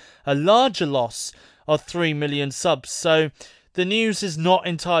expecting a larger loss of 3 million subs, so the news is not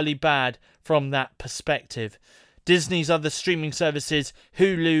entirely bad from that perspective. Disney's other streaming services,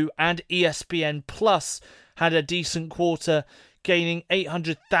 Hulu and ESPN Plus, had a decent quarter, gaining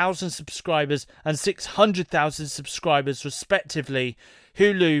 800,000 subscribers and 600,000 subscribers respectively.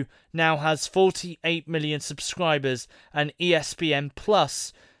 Hulu now has 48 million subscribers and ESPN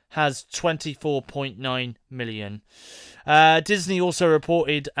Plus has 24.9 million. Disney also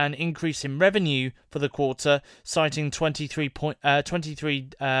reported an increase in revenue for the quarter, citing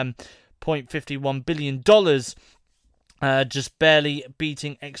 $23.51 billion just barely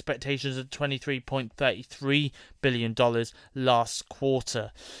beating expectations at $23.33 billion last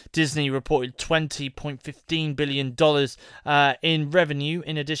quarter. Disney reported $20.15 billion in revenue.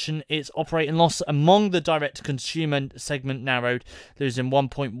 In addition, its operating loss among the direct-to-consumer segment narrowed, losing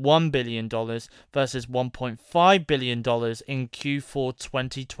 $1.1 billion versus $1.5 billion in Q4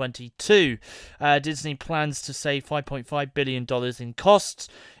 2022. Disney plans to save $5.5 billion in costs,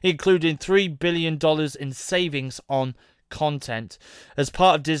 including $3 billion in savings on content. As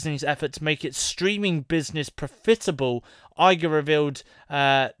part of Disney's effort to make its streaming business profitable, Iger revealed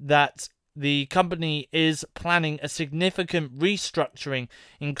that the company is planning a significant restructuring,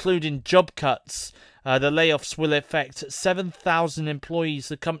 including job cuts. The layoffs will affect 7,000 employees.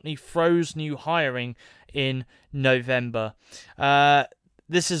 The company froze new hiring in November.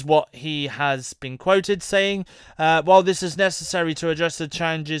 This is what he has been quoted saying, while this is necessary to address the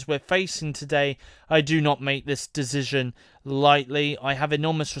challenges we're facing today, I do not make this decision lightly. I have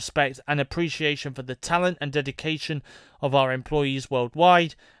enormous respect and appreciation for the talent and dedication of our employees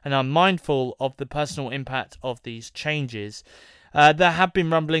worldwide, and I'm mindful of the personal impact of these changes. There have been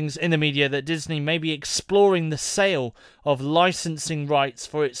rumblings in the media that Disney may be exploring the sale of licensing rights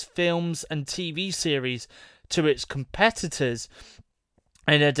for its films and TV series to its competitors,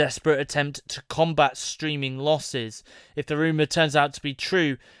 in a desperate attempt to combat streaming losses. If the rumour turns out to be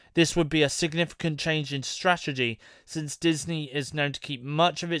true, this would be a significant change in strategy, since Disney is known to keep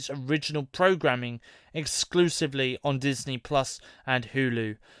much of its original programming exclusively on Disney Plus and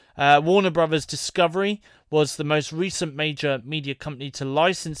Hulu. Warner Bros. Discovery was the most recent major media company to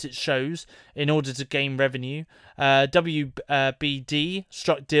license its shows in order to gain revenue. WBD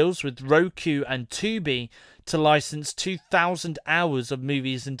struck deals with Roku and Tubi to license 2,000 hours of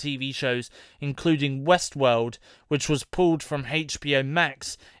movies and TV shows, including Westworld, which was pulled from HBO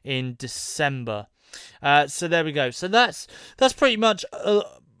Max in December. So there we go. So that's pretty much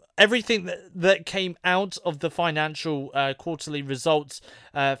everything that came out of the financial quarterly results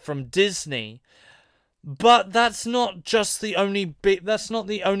from Disney. But that's not just the only big. That's not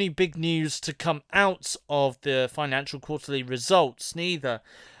the only big news to come out of the financial quarterly results, neither.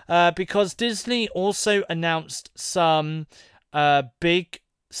 Because Disney also announced some big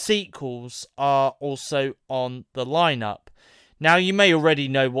sequels are also on the lineup. Now, you may already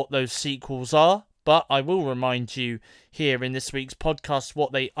know what those sequels are, but I will remind you here in this week's podcast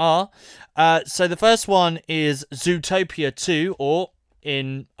what they are. So the first one is Zootopia 2, or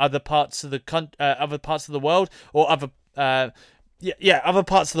in other parts of the world, or other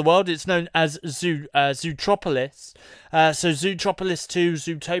parts of the world, it's known as Zootropolis. So Zootropolis 2,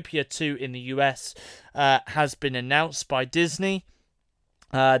 Zootopia 2 in the US has been announced by Disney.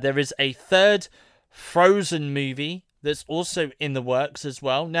 There is a third Frozen movie that's also in the works as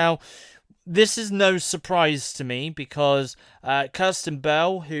well. Now, this is no surprise to me because Kirsten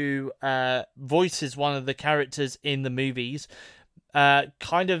Bell, who voices one of the characters in the movies,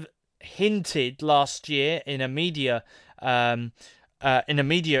 kind of hinted last year in a media interview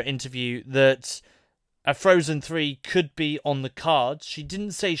that a Frozen 3 could be on the cards. She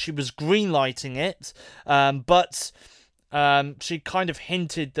didn't say she was greenlighting it, but she kind of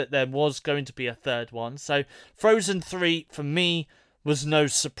hinted that there was going to be a third one. So Frozen 3 for me was no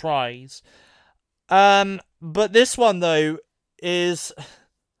surprise. But this one though is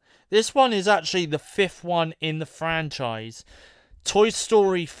actually the fifth one in the franchise. Toy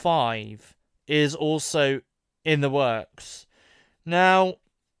Story 5 is also in the works. Now,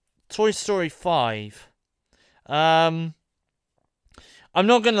 Toy Story 5. I'm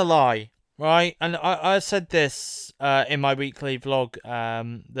not going to lie, right? And I said this in my weekly vlog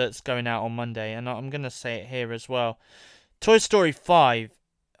that's going out on Monday, and I'm going to say it here as well. Toy Story 5.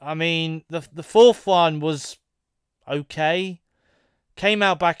 I mean, the fourth one was okay. Came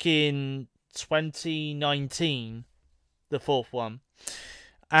out back in 2019. The fourth one,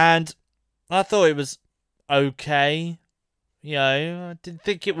 and I thought it was okay. You know, I didn't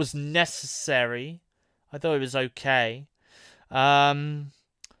think it was necessary. I thought it was okay. But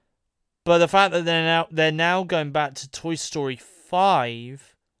the fact that they're now going back to Toy Story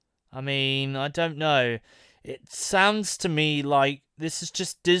 5, I mean, I don't know. It sounds to me like this is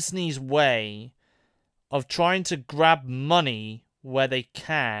just Disney's way of trying to grab money where they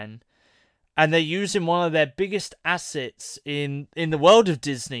can. And they're using one of their biggest assets in the world of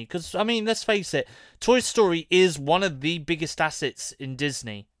Disney. Because, I mean, let's face it, Toy Story is one of the biggest assets in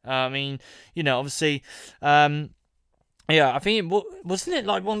Disney. I mean, you know, obviously, I think wasn't it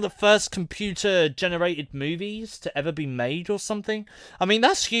like one of the first computer-generated movies to ever be made or something? I mean,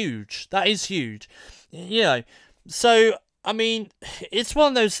 that's huge. That is huge. You know, so, I mean, it's one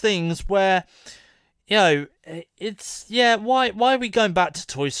of those things where it's yeah. Why are we going back to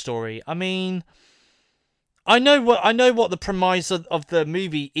Toy Story? I mean, I know what the premise of the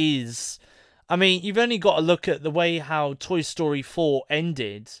movie is. I mean, you've only got to look at the way how Toy Story 4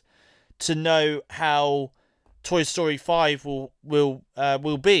 ended to know how Toy Story 5 will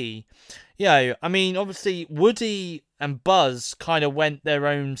be. I mean, obviously Woody and Buzz kind of went their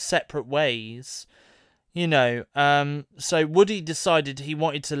own separate ways. So Woody decided he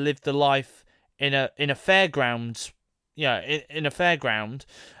wanted to live the life in a fairground, in a fairground,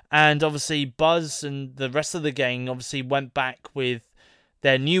 and obviously Buzz and the rest of the gang obviously went back with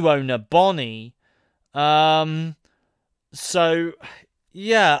their new owner Bonnie. So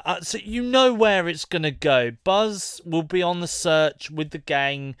yeah, so you know where it's gonna go. Buzz will be on the search with the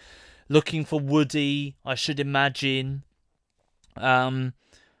gang, looking for Woody, I should imagine. Yeah,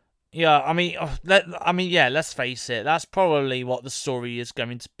 let's face it. That's probably what the story is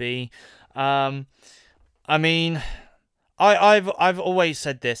going to be. I mean, I've always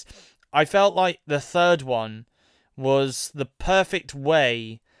said this. I felt like the third one was the perfect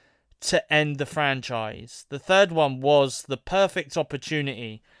way to end the franchise. The third one was the perfect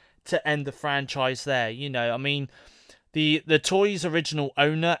opportunity to end the franchise there. I mean, the toy's original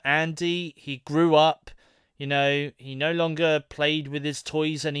owner, Andy, he grew up. He no longer played with his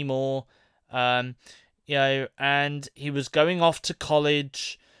toys anymore. And he was going off to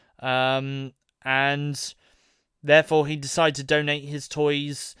college. And therefore he decided to donate his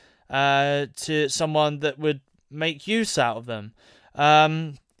toys to someone that would make use out of them.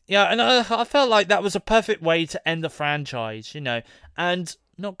 And I felt like that was a perfect way to end the franchise, And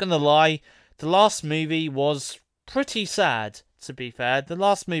not gonna lie, the last movie was pretty sad, to be fair. The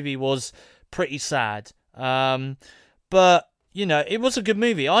last movie was pretty sad. But it was a good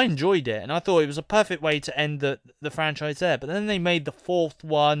movie. I enjoyed it, and I thought it was a perfect way to end the franchise there. But then they made the fourth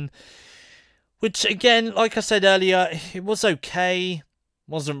one, which again, like I said earlier, it was okay.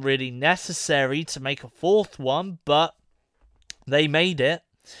 Wasn't really necessary to make a fourth one, but they made it,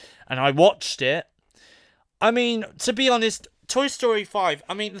 and I watched it. I mean, to be honest, Toy Story 5,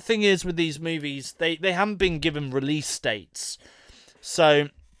 I mean, the thing is with these movies, they haven't been given release dates. So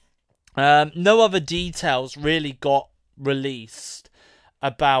no other details really got released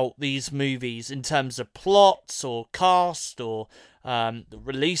about these movies in terms of plots or cast or the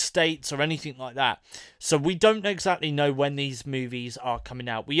release dates or anything like that. So we don't exactly know when these movies are coming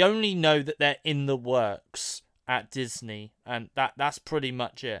out. We only know that they're in the works at Disney, and that's pretty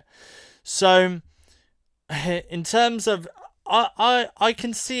much it. So in terms of I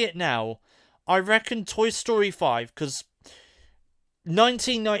can see it now. I reckon Toy Story 5, because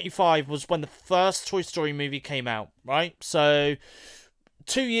 1995 was when the first Toy Story movie came out, right? So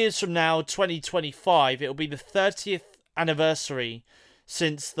 2 years from now, 2025, it'll be the 30th anniversary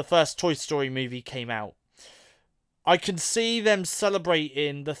since the first Toy Story movie came out. I can see them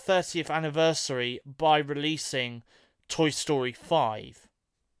celebrating the 30th anniversary by releasing Toy Story 5.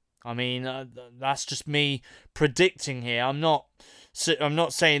 I mean, that's just me predicting here. I'm not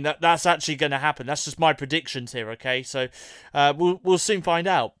saying that that's actually going to happen. That's just my predictions here, okay? So we'll soon find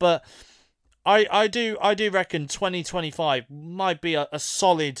out. But I do reckon 2025 might be a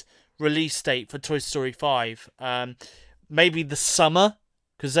solid release date for Toy Story 5. Maybe the summer,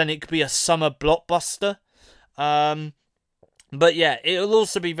 because then it could be a summer blockbuster. But yeah, it'll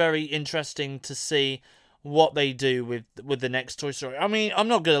also be very interesting to see what they do with the next Toy Story. I mean, I'm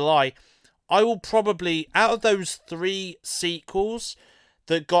not gonna lie, I will probably, out of those 3 sequels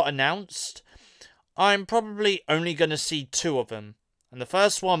that got announced, I'm probably only gonna see 2 of them, and the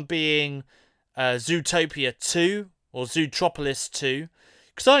first one being Zootopia 2 or Zootropolis 2,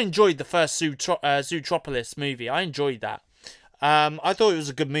 because I enjoyed the first Zootropolis movie. I enjoyed that. I thought it was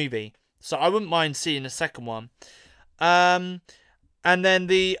a good movie, so I wouldn't mind seeing a second one. And then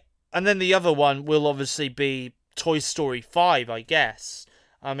the other one will obviously be Toy Story 5, I guess.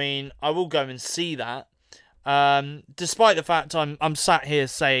 I mean, I will go and see that. Despite the fact I'm sat here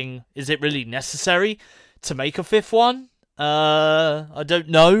saying, is it really necessary to make a 5th one? I don't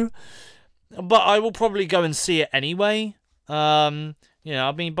know. But I will probably go and see it anyway. By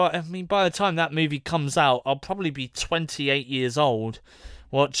the time that movie comes out, I'll probably be 28 years old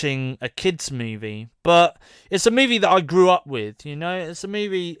watching a kids movie. But it's a movie that I grew up with, It's a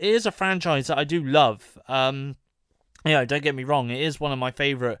movie, it is a franchise that I do love. Don't get me wrong, it is one of my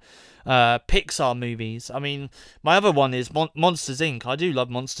favourite Pixar movies. I mean, my other one is Monsters, Inc. I do love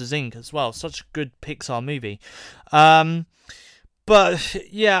Monsters, Inc. as well. Such a good Pixar movie. But,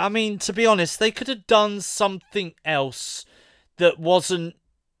 yeah, I mean, to be honest, they could have done something else that wasn't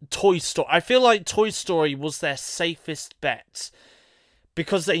Toy Story. I feel like Toy Story was their safest bet,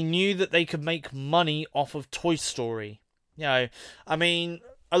 because they knew that they could make money off of Toy Story. You know, I mean,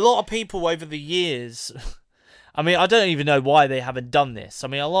 a lot of people over the years, I mean, I don't even know why they haven't done this. I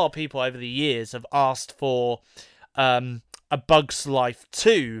mean, a lot of people over the years have asked for A Bug's Life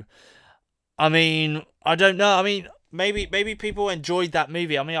 2. I mean, I don't know. I mean, maybe people enjoyed that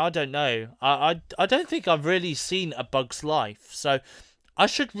movie. I mean, I don't know. I don't think I've really seen A Bug's Life, so I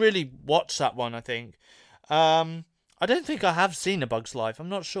should really watch that one, I think. I don't think I have seen A Bug's Life. I'm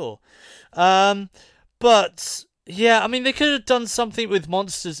not sure. But yeah, I mean, they could have done something with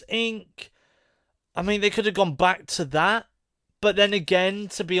Monsters Inc. I mean, they could have gone back to that. But then again,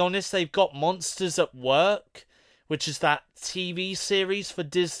 to be honest, they've got Monsters at Work, which is that TV series for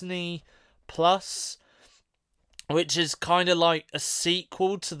Disney Plus, which is kind of like a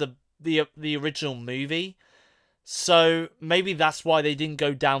sequel to the original movie. So maybe that's why they didn't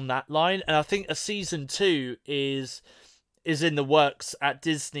go down that line. And I think a season 2 is in the works at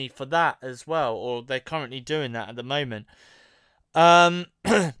Disney for that as well, or they're currently doing that at the moment. I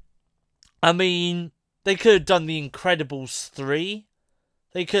mean, they could have done The Incredibles 3.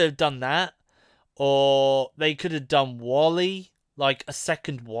 They could have done that. Or they could have done WALL-E, like a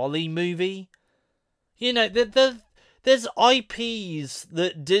second WALL-E movie. You know, there's IPs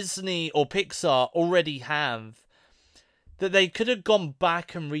that Disney or Pixar already have that they could have gone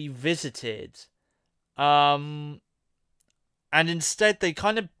back and revisited. And instead they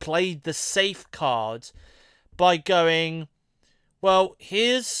kind of played the safe card by going, well,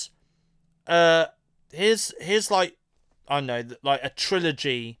 here's like, I don't know, like a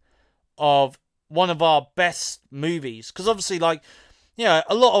trilogy of one of our best movies, because obviously, like, you know,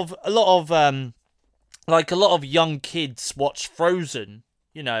 a lot of young kids watch Frozen.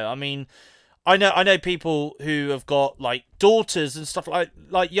 You know, I mean, I know people who have got like daughters and stuff,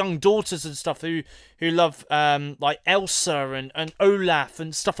 like young daughters and stuff who love like Elsa and Olaf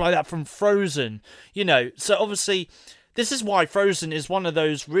and stuff like that from Frozen. You know, so obviously this is why Frozen is one of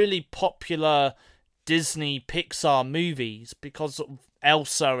those really popular Disney Pixar movies, because of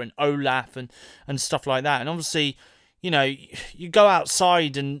Elsa and Olaf and stuff like that. And obviously, you know, you go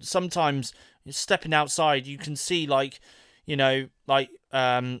outside and sometimes stepping outside you can see, like, you know, like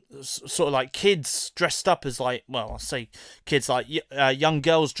sort of like kids dressed up as, like, well, I'll say kids, like young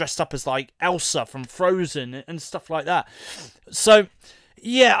girls dressed up as like Elsa from Frozen and stuff like that. So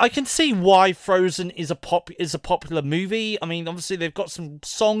yeah, I can see why Frozen is a popular movie. I mean, obviously they've got some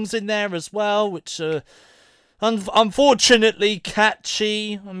songs in there as well, which are unfortunately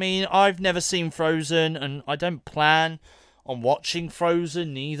catchy. I mean, I've never seen Frozen, and I don't plan on watching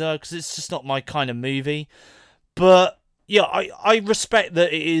Frozen either, because it's just not my kind of movie. But yeah, I respect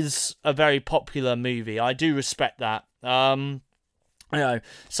that it is a very popular movie. I do respect that. You know,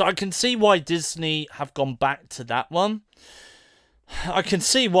 so I can see why Disney have gone back to that one. I can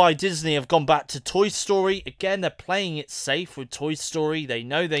see why Disney have gone back to Toy Story. Again, they're playing it safe with Toy Story. They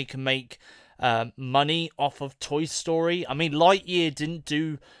know they can make money off of Toy Story. I mean, Lightyear didn't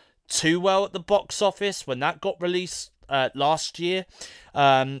do too well at the box office when that got released last year.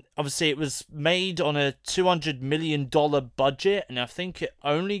 Obviously, it was made on a $200 million budget, and I think it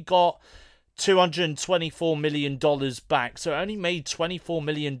only got $224 million back. So it only made $24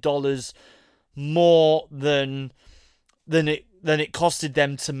 million more than it costed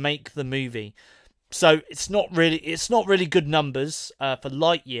them to make the movie. So it's not really good numbers for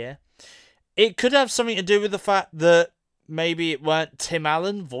Lightyear. It could have something to do with the fact that maybe it weren't Tim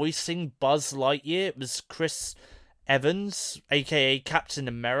Allen voicing Buzz Lightyear. It was Chris Evans, aka Captain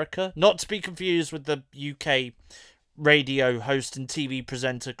America. Not to be confused with the UK radio host and TV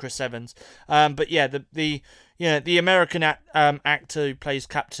presenter Chris Evans. But yeah, the American actor who plays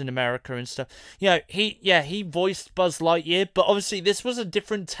Captain America and stuff. You know, he voiced Buzz Lightyear, but obviously this was a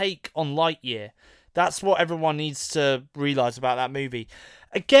different take on Lightyear. That's what everyone needs to realise about that movie.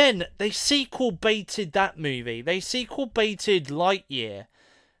 Again, they sequel baited that movie. They sequel baited Lightyear.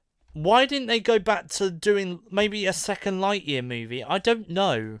 Why didn't they go back to doing maybe a second Lightyear movie? I don't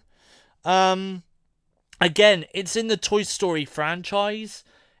know. Again, it's in the Toy Story franchise.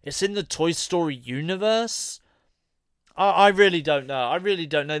 It's in the Toy Story universe. I really don't know. I really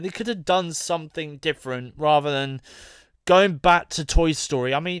don't know. They could have done something different rather than going back to Toy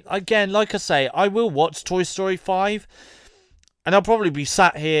Story. I mean, again, like I say, I will watch Toy Story 5. And I'll probably be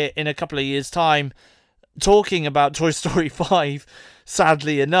sat here in a couple of years' time talking about Toy Story 5,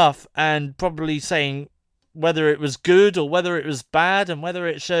 sadly enough, and probably saying whether it was good or whether it was bad and whether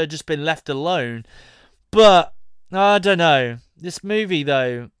it should have just been left alone. But I don't know. This movie,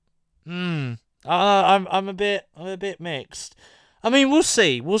 though, I'm a bit mixed. I mean, we'll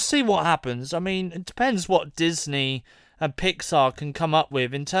see. We'll see what happens. I mean, it depends what Disney and Pixar can come up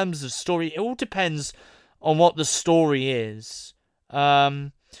with in terms of story. It all depends on what the story is.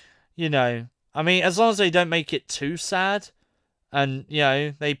 You know, I mean, as long as they don't make it too sad, and, you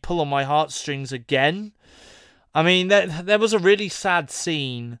know, they pull on my heartstrings again. I mean, there was a really sad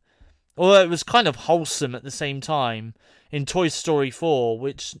scene, although it was kind of wholesome at the same time, in Toy Story 4,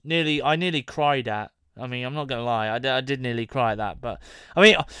 which I nearly cried at. I mean, I'm not going to lie, I did nearly cry at that. But, I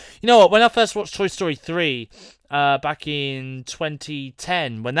mean, you know what, when I first watched Toy Story 3, back in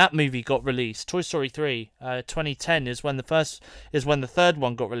 2010, when that movie got released, Toy Story 3, 2010 is when the third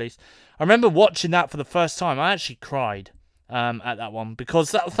one got released. I remember watching that for the first time. I actually cried at that one,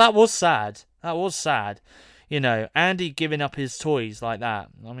 because that was sad. That was sad. You know, Andy giving up his toys like that.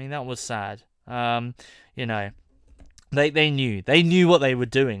 I mean, that was sad. You know, they knew what they were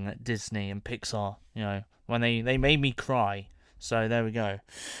doing at Disney and Pixar. You know, when they made me cry. So there we go.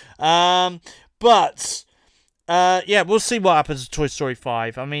 But yeah, we'll see what happens with Toy Story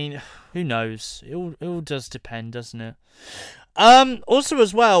 5. I mean, who knows? It all does depend, doesn't it? Also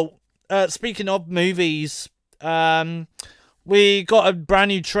as well, speaking of movies, we got a brand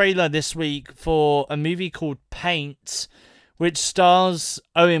new trailer this week for a movie called Paint, which stars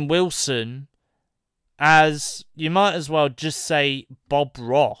Owen Wilson as, you might as well just say, Bob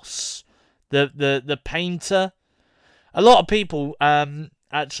Ross, the painter. A lot of people,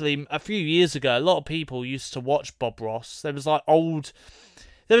 actually, a few years ago, a lot of people used to watch Bob Ross. There was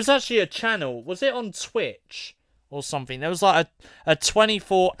actually a channel, was it on Twitch or something? There was like a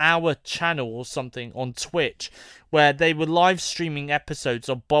 24-hour channel or something on Twitch where they were live streaming episodes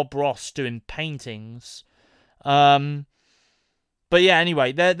of Bob Ross doing paintings. But yeah,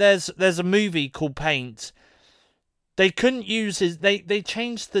 anyway, there's a movie called Paint. They couldn't use his... They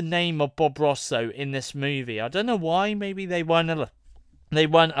changed the name of Bob Ross, though, in this movie. I don't know why. Maybe they weren't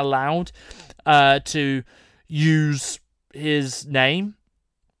allowed to use his name.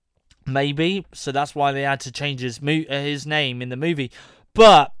 Maybe. So that's why they had to change his name in the movie.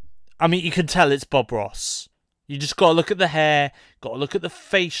 But, I mean, you can tell it's Bob Ross. You just got to look at the hair, got to look at the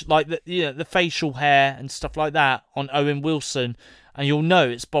face, like the facial hair and stuff like that on Owen Wilson, and you'll know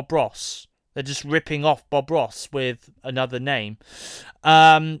it's Bob Ross. They're just ripping off Bob Ross with another name.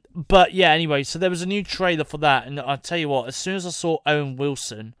 But yeah, anyway, so there was a new trailer for that, and I'll tell you what, as soon as I saw Owen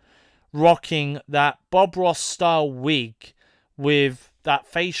Wilson rocking that Bob Ross style wig with that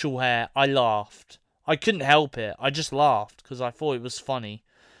facial hair, I laughed. I couldn't help it. I just laughed because I thought it was funny.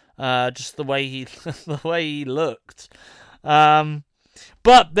 Just the way he looked.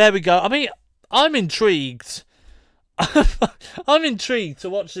 But there we go. I mean, I'm intrigued. I'm intrigued to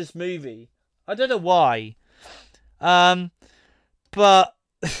watch this movie. I don't know why. But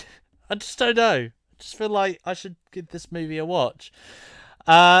I just don't know. I just feel like I should give this movie a watch.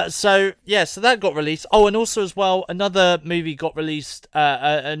 So that got released. Oh, and also as well, another movie got released.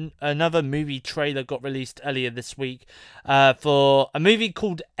 Another movie trailer got released earlier this week. For a movie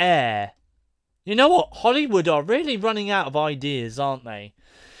called Air. You know what? Hollywood are really running out of ideas, aren't they?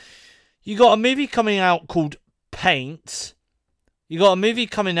 You got a movie coming out called Paint. You got a movie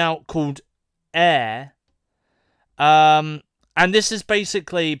coming out called Air. And this is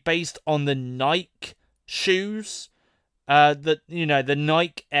basically based on the Nike shoes. The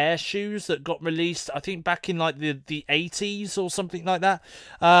Nike Air shoes that got released, I think back in like the 80s or something like that.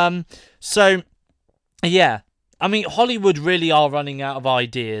 So yeah, I mean, Hollywood really are running out of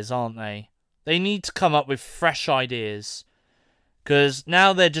ideas, aren't they? They need to come up with fresh ideas, because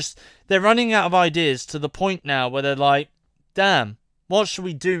now they're running out of ideas to the point now where they're like, damn, what should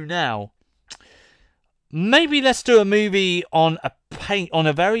we do now? Maybe let's do a movie on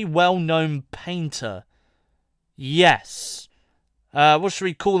a very well-known painter. Yes. What should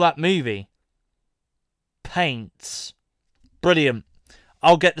we call that movie? Paint. Brilliant.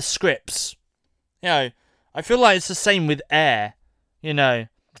 I'll get the scripts. You know, I feel like it's the same with Air. You know.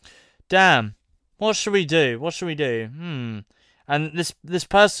 Damn. What should we do? What should we do? And this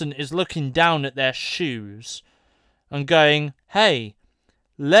person is looking down at their shoes and going, hey,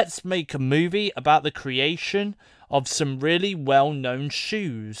 let's make a movie about the creation of some really well-known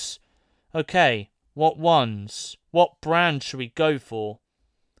shoes. Okay. What ones? What brand should we go for?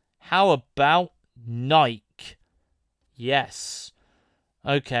 How about Nike? Yes.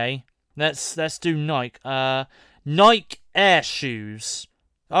 Okay. Let's do Nike. Nike Air shoes.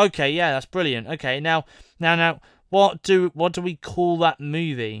 Okay, yeah, that's brilliant. Okay, now, what do we call that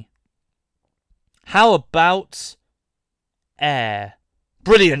movie? How about Air?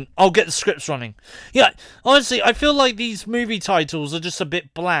 Brilliant. I'll get the scripts running. Yeah, honestly, I feel like these movie titles are just a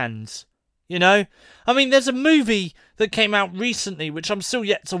bit bland. You know? I mean, there's a movie that came out recently, which I'm still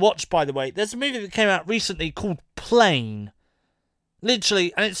yet to watch, by the way. There's a movie that came out recently called Plane.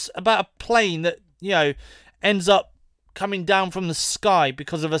 Literally, and it's about a plane that, ends up coming down from the sky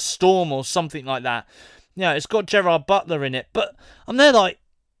because of a storm or something like that. It's got Gerard Butler in it. But I'm there like,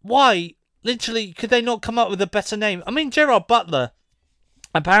 why? Literally, could they not come up with a better name? I mean, Gerard Butler,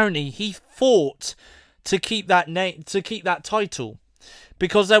 apparently, he fought to keep that name, to keep that title.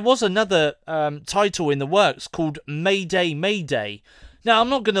 Because there was another title in the works called Mayday, Mayday. Now, I'm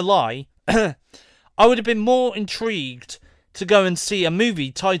not going to lie. I would have been more intrigued to go and see a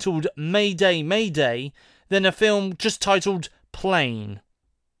movie titled Mayday, Mayday than a film just titled Plane.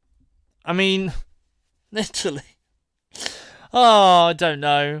 I mean, literally. Oh, I don't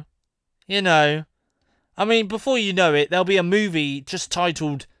know. I mean, before you know it, there'll be a movie just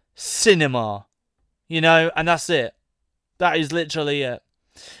titled Cinema. And that's it. That is literally it.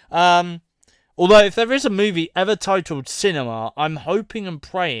 Although, if there is a movie ever titled Cinema, I'm hoping and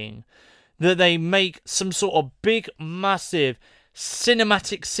praying that they make some sort of big, massive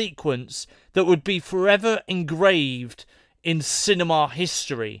cinematic sequence that would be forever engraved in cinema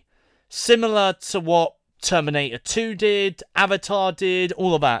history. Similar to what Terminator 2 did, Avatar did,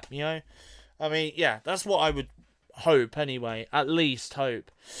 all of that, I mean, yeah, that's what I would hope anyway. At least hope.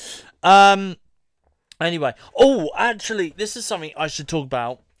 Anyway. Oh, actually, this is something I should talk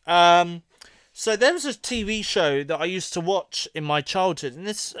about. So there was a TV show that I used to watch in my childhood, and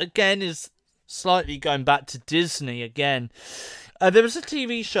this again is slightly going back to Disney again. There was a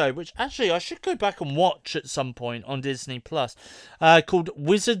TV show which actually I should go back and watch at some point on Disney Plus, called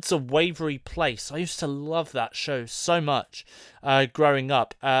Wizards of Waverly Place. I used to love that show so much growing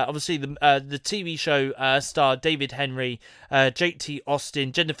up. Obviously, the TV show starred David Henry, J.T.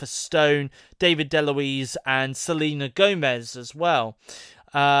 Austin, Jennifer Stone, David DeLuise, and Selena Gomez as well.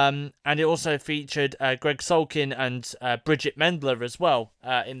 And it also featured Greg Sulkin and Bridget Mendler as well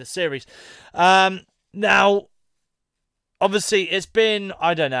in the series. Now, obviously, it's been,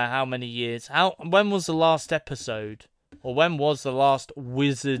 I don't know how many years. When was the last episode? Or when was the last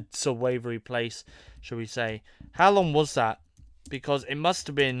Wizards of Waverly Place, shall we say? How long was that? Because it must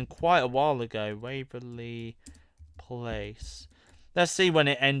have been quite a while ago. Waverly Place. Let's see when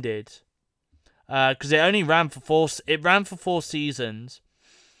it ended. Because it only ran for four seasons.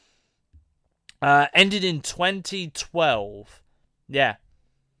 Ended in 2012. Yeah.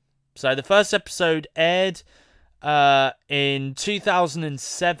 So the first episode aired in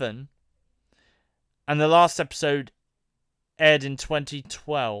 2007, and the last episode aired in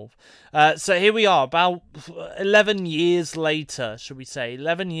 2012. So here we are, about 11 years later, should we say,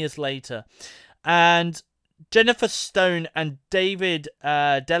 11 years later, and Jennifer Stone and David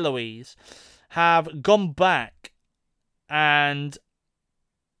DeLuise have gone back, and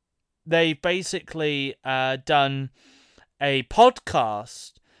they've basically done a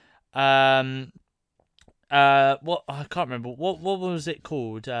podcast. What I can't remember. What was it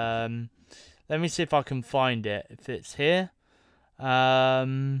called? Let me see if I can find it. If it's here. I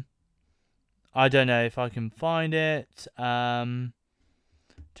don't know if I can find it.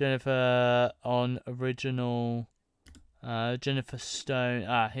 Jennifer on original. Jennifer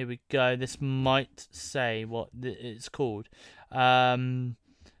Stone. Here we go. This might say what it's called.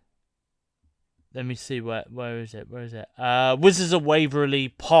 Let me see, where is it? Wizards of Waverly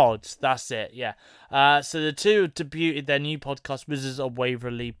Pods. That's it, yeah. So the two debuted their new podcast, Wizards of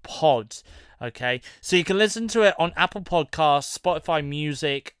Waverly Pods. Okay, so you can listen to it on Apple Podcasts, Spotify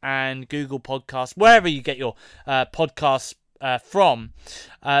Music, and Google Podcasts, wherever you get your podcasts from.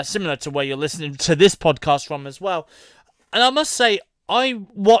 Similar to where you're listening to this podcast from as well. And I must say, I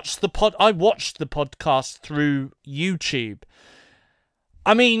watched the podcast through YouTube.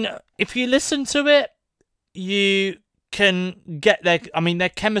 I mean, if you listen to it, you can get their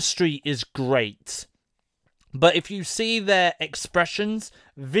chemistry is great. But if you see their expressions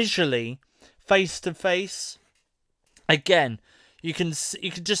visually, face to face, again, you can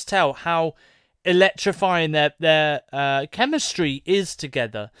just tell how electrifying their chemistry is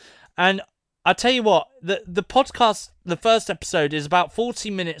together. And I tell you what, the podcast, the first episode is about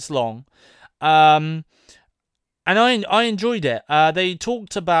 40 minutes long. And I enjoyed it. They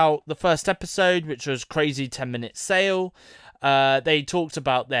talked about the first episode, which was Crazy 10-Minute Sale. They talked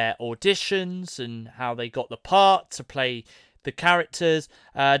about their auditions and how they got the part to play the characters.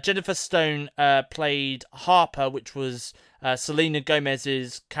 Jennifer Stone played Harper, which was Selena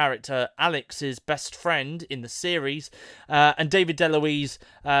Gomez's character, Alex's best friend in the series. And David DeLuise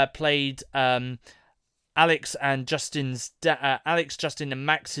played Alex, Justin, and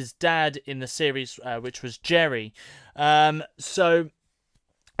Max's dad in the series, which was Jerry. So,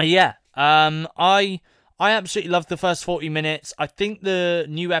 yeah, I absolutely love the first 40 minutes. I think the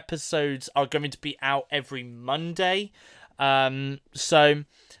new episodes are going to be out every Monday. So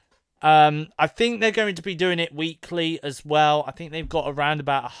I think they're going to be doing it weekly as well. I think they've got around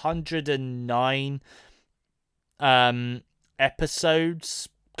about 109 episodes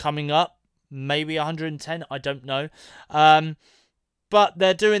coming up. Maybe 110, I don't know. But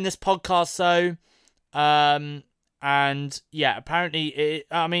they're doing this podcast, so and yeah, apparently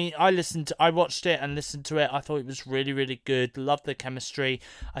I watched it and listened to it. I thought it was really, really good. Loved the chemistry.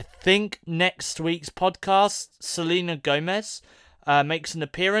 I think next week's podcast, Selena Gomez makes an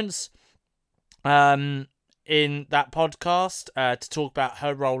appearance in that podcast to talk about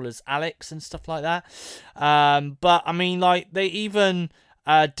her role as Alex and stuff like that. But I mean, like, they even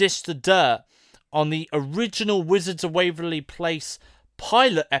dished the dirt on the original Wizards of Waverly Place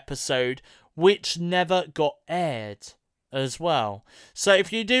pilot episode, which never got aired as well. So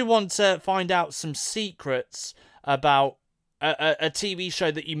if you do want to find out some secrets about a TV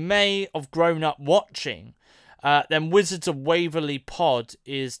show that you may have grown up watching, then Wizards of Waverly Pod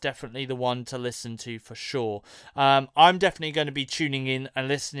is definitely the one to listen to for sure. I'm definitely going to be tuning in and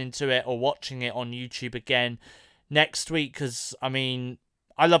listening to it or watching it on YouTube again next week, because, I mean,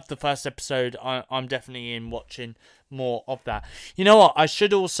 I loved the first episode. I'm definitely in watching more of that. You know what? I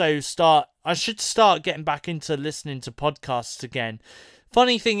should start getting back into listening to podcasts again.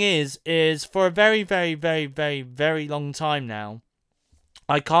 Funny thing is for a very, very, very, very, very long time now,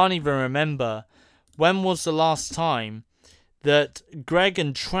 I can't even remember when was the last time that Greg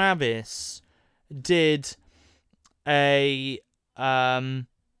and Travis did a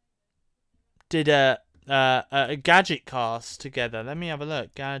gadget cast together. Let me have a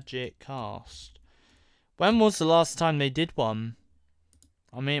look. Gadget cast. When was the last time they did one?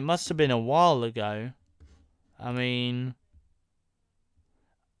 I mean, it must have been a while ago. I mean,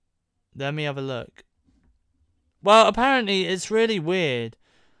 let me have a look. Well, apparently it's really weird.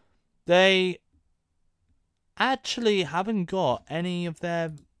 They actually haven't got any of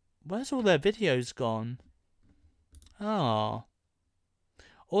their... Where's all their videos gone? Oh.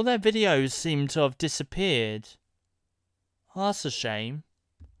 All their videos seem to have disappeared. Oh, that's a shame.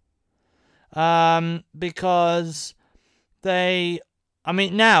 Because they... I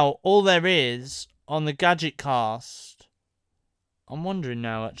mean, now, all there is on the Gadget Cast... I'm wondering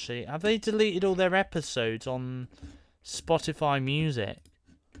now, actually. Have they deleted all their episodes on Spotify Music?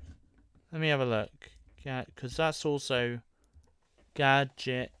 Let me have a look. Because that's also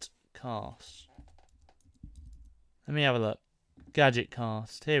Gadget Cast. Let me have a look. Gadget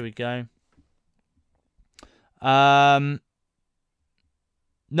Cast. Here we go. No,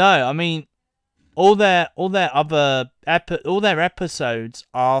 I mean, all their episodes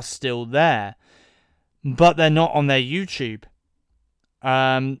are still there, but they're not on their YouTube.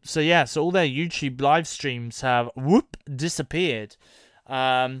 So yeah, so all their YouTube live streams have disappeared.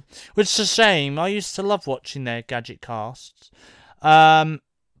 Which is a shame. I used to love watching their Gadget Casts.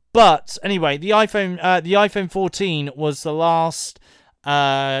 But anyway, the iPhone 14 was the last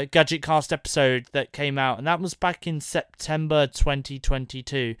Gadget Cast episode that came out, and that was back in September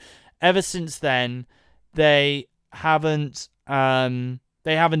 2022. Ever since then, they haven't done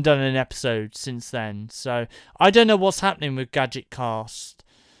an episode since then. So I don't know what's happening with Gadget Cast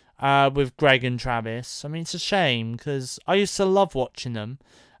with Greg and Travis. I mean, it's a shame because I used to love watching them.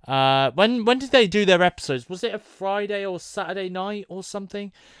 When did they do their episodes? Was it a Friday or Saturday night or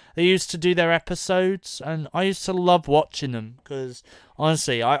something? They used to do their episodes, and I used to love watching them because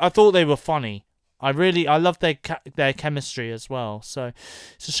honestly, I thought they were funny. I loved their chemistry as well. So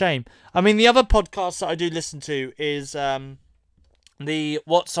it's a shame. I mean, the other podcast that I do listen to is the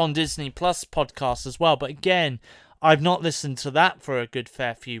What's on Disney Plus podcast as well. But again, I've not listened to that for a good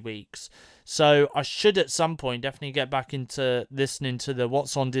fair few weeks. So I should at some point definitely get back into listening to the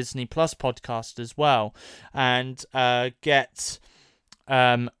What's on Disney Plus podcast as well. And get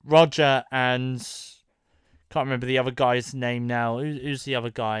Roger and... can't remember the other guy's name now. Who's the other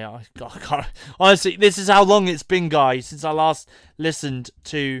guy? I can't. Honestly, this is how long it's been, guys, since I last listened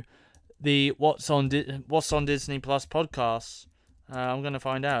to the What's on Disney Plus podcast. I'm going to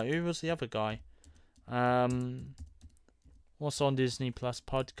find out. Who was the other guy? What's on Disney Plus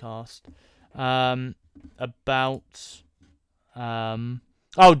podcast? About...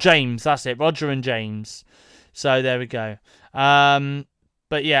 oh, James. That's it. Roger and James. So, there we go.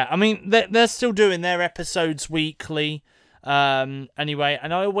 But yeah, I mean, they're still doing their episodes weekly. Anyway,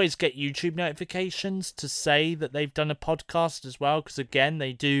 and I always get YouTube notifications to say that they've done a podcast as well. Because again,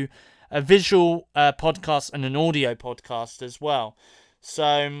 they do a visual podcast and an audio podcast as well.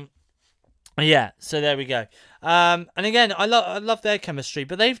 So Yeah, so there we go. And again, I love their chemistry,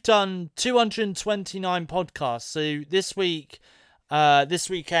 but they've done 229 podcasts. So this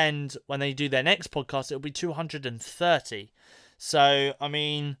weekend when they do their next podcast, it'll be 230. So I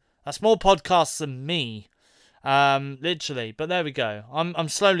mean, that's more podcasts than me, literally. But there we go. I'm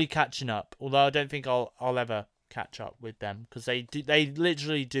slowly catching up. Although I don't think I'll ever catch up with them because they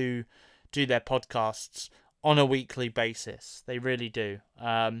literally do their podcasts on a weekly basis. They really do.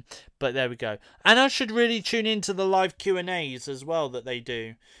 But there we go. And I should really tune into the live Q&As as well that they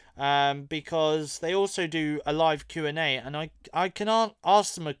do. Because they also do a live Q&A, and I can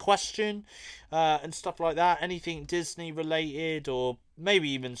ask them a question and stuff like that. Anything Disney related, or maybe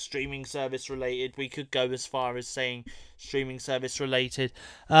even streaming service related. We could go as far as saying streaming service related.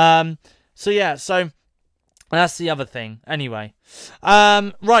 So yeah, so that's the other thing. Anyway.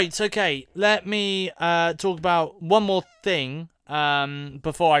 Right, okay. Let me talk about one more thing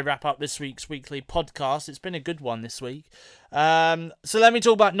before I wrap up this week's weekly podcast. It's been a good one this week. So let me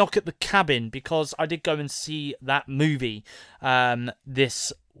talk about Knock at the Cabin, because I did go and see that movie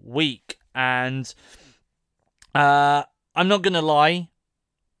this week. And I'm not going to lie,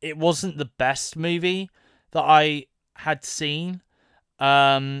 it wasn't the best movie that I had seen.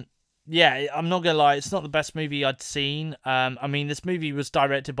 Yeah, I'm not going to lie, it's not the best movie I'd seen. I mean, this movie was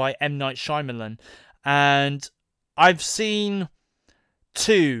directed by M. Night Shyamalan, and I've seen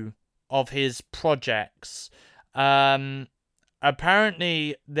 2 of his projects.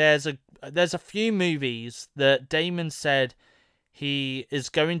 Apparently, there's a few movies that Damon said he is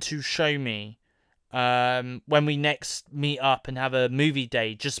going to show me when we next meet up and have a movie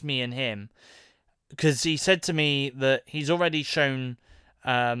day, just me and him. Because he said to me that he's already shown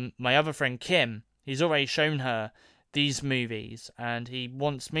my other friend Kim, he's already shown her these movies, and he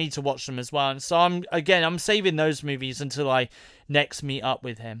wants me to watch them as well. And so I'm saving those movies until I next meet up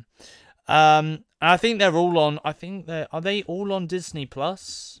with him. And I think they're all on. Are they all on Disney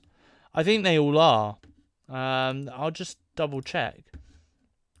Plus? I think they all are. I'll just double check.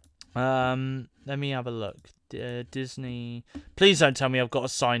 Let me have a look. Disney. Please don't tell me I've got to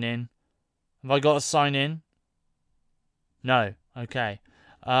sign in. Have I got to sign in? No. Okay.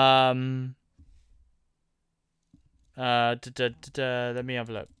 Let me have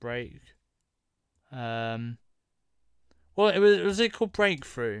a look. Break. Well, was it called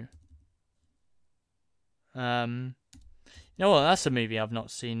Breakthrough? You know what? That's a movie I've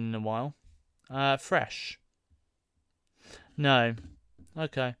not seen in a while. Fresh. No.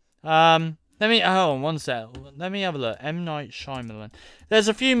 Okay. Let me hold on one sec. Let me have a look. M. Night Shyamalan. There's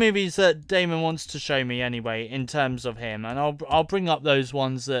a few movies that Damon wants to show me anyway, in terms of him, and I'll bring up those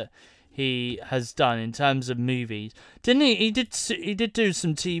ones that he has done in terms of movies. Didn't he? He did do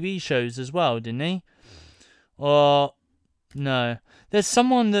some TV shows as well, didn't he? Or no? There's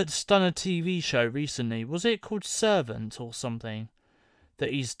someone that's done a TV show recently. Was it called Servant or something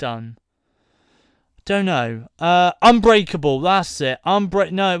that he's done? Don't know. Unbreakable, that's it.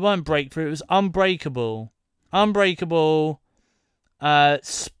 No, it wasn't Breakthrough, it was Unbreakable. Unbreakable,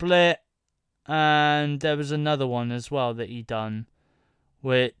 Split, and there was another one as well that he done,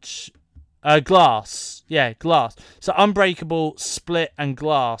 which, Glass. Yeah, Glass. So Unbreakable, Split, and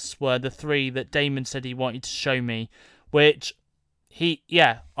Glass were the 3 that Damon said he wanted to show me, which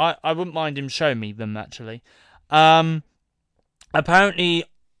I wouldn't mind him showing me them, actually. Apparently,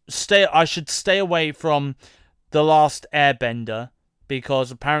 I should stay away from The Last Airbender, because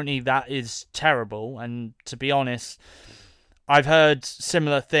apparently that is terrible, and to be honest, I've heard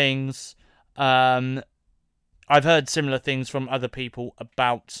similar things. I've heard similar things from other people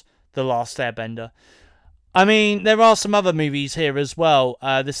about The Last Airbender. I mean, there are some other movies here as well.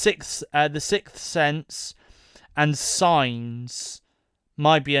 The Sixth Sense and Signs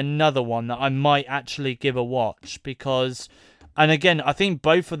might be another one that I might actually give a watch, because, and again, I think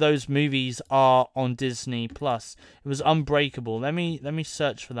both of those movies are on Disney Plus. It was Unbreakable. Let me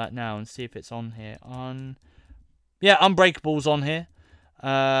search for that now and see if it's on here. Yeah, Unbreakable's on here.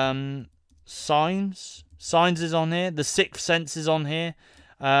 Signs is on here. The Sixth Sense is on here.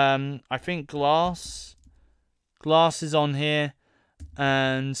 I think Glass is on here,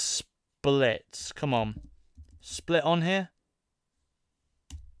 and Split. Come on, Split on here.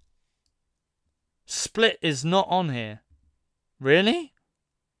 Split is not on here. Really?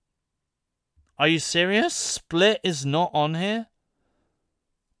 Are you serious? Split is not on here?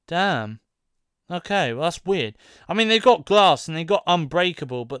 Damn. Okay, well, that's weird. I mean, they've got Glass and they've got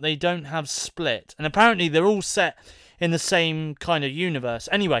Unbreakable, but they don't have Split. And apparently they're all set in the same kind of universe.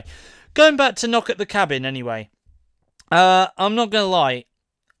 Anyway, going back to Knock at the Cabin anyway. I'm not going to lie.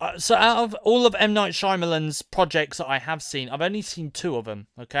 So out of all of M. Night Shyamalan's projects that I have seen, I've only seen 2 of them,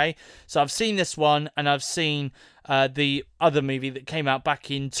 okay? So I've seen this one, and I've seen the other movie that came out back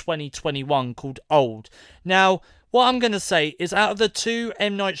in 2021 called Old. Now, what I'm going to say is out of the 2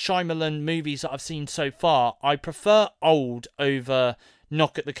 M. Night Shyamalan movies that I've seen so far, I prefer Old over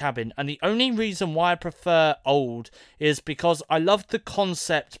Knock at the Cabin. And the only reason why I prefer Old is because I loved the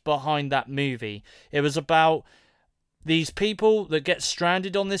concept behind that movie. It was about these people that get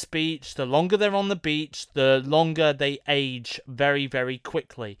stranded on this beach. The longer they're on the beach, the longer they age very, very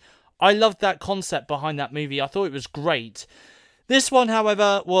quickly. I loved that concept behind that movie. I thought it was great. This one,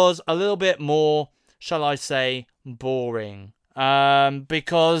 however, was a little bit more, shall I say, boring.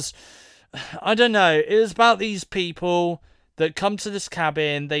 Because, I don't know, it was about these people that come to this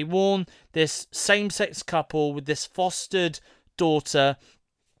cabin. They warn this same-sex couple with this fostered daughter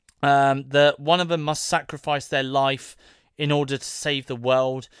that one of them must sacrifice their life in order to save the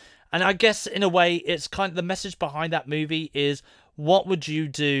world. And I guess in a way, it's kind of the message behind that movie is, what would you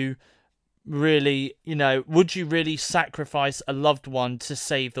do really, would you really sacrifice a loved one to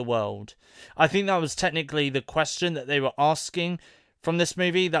save the world? I think that was technically the question that they were asking from this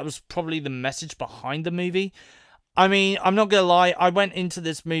movie. That was probably the message behind the movie. I mean, I'm not going to lie, I went into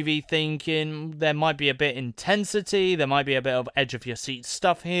this movie thinking there might be a bit of intensity, there might be a bit of edge-of-your-seat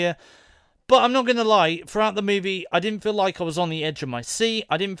stuff here, but I'm not going to lie, throughout the movie, I didn't feel like I was on the edge of my seat,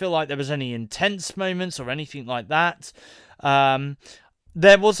 I didn't feel like there was any intense moments or anything like that.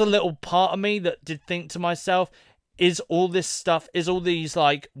 There was a little part of me that did think to myself, is all this stuff, is all these,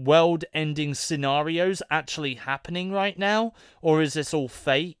 like, world-ending scenarios actually happening right now, or is this all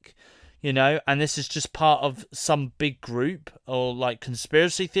fake? And this is just part of some big group or like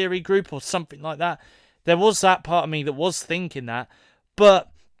conspiracy theory group or something like that. There was that part of me that was thinking that.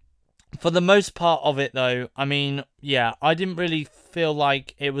 But for the most part of it, though, I mean, yeah, I didn't really feel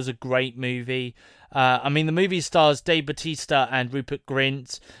like it was a great movie. I mean, the movie stars Dave Bautista and Rupert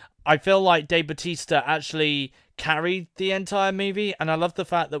Grint. I feel like Dave Bautista actually carried the entire movie. And I love the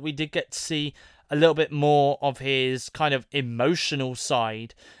fact that we did get to see a little bit more of his kind of emotional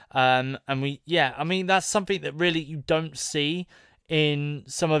side. I mean, that's something that really you don't see in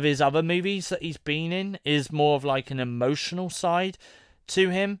some of his other movies that he's been in, is more of like an emotional side to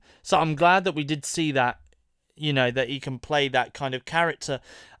him. So I'm glad that we did see that, that he can play that kind of character.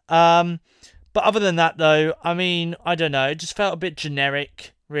 But other than that, though, I mean, I don't know, it just felt a bit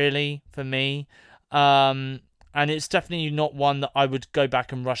generic, really, for me. And it's definitely not one that I would go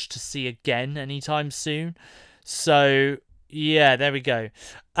back and rush to see again anytime soon. So, yeah, there we go.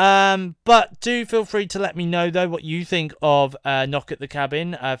 But do feel free to let me know, though, what you think of Knock at the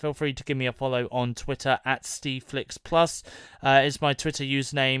Cabin. Feel free to give me a follow on Twitter at SteveFlixPlus. Is my Twitter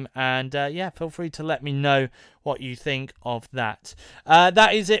username. And, yeah, feel free to let me know what you think of that.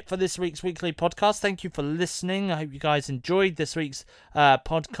 That is it for this week's weekly podcast. Thank you for listening. I hope you guys enjoyed this week's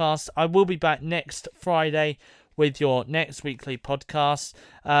podcast. I will be back next Friday with your next weekly podcast.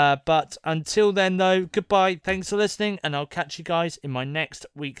 But until then, though, goodbye. Thanks for listening, and I'll catch you guys in my next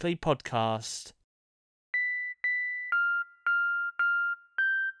weekly podcast.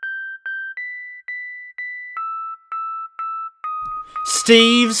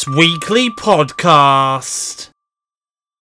 Steve's Weekly Podcast.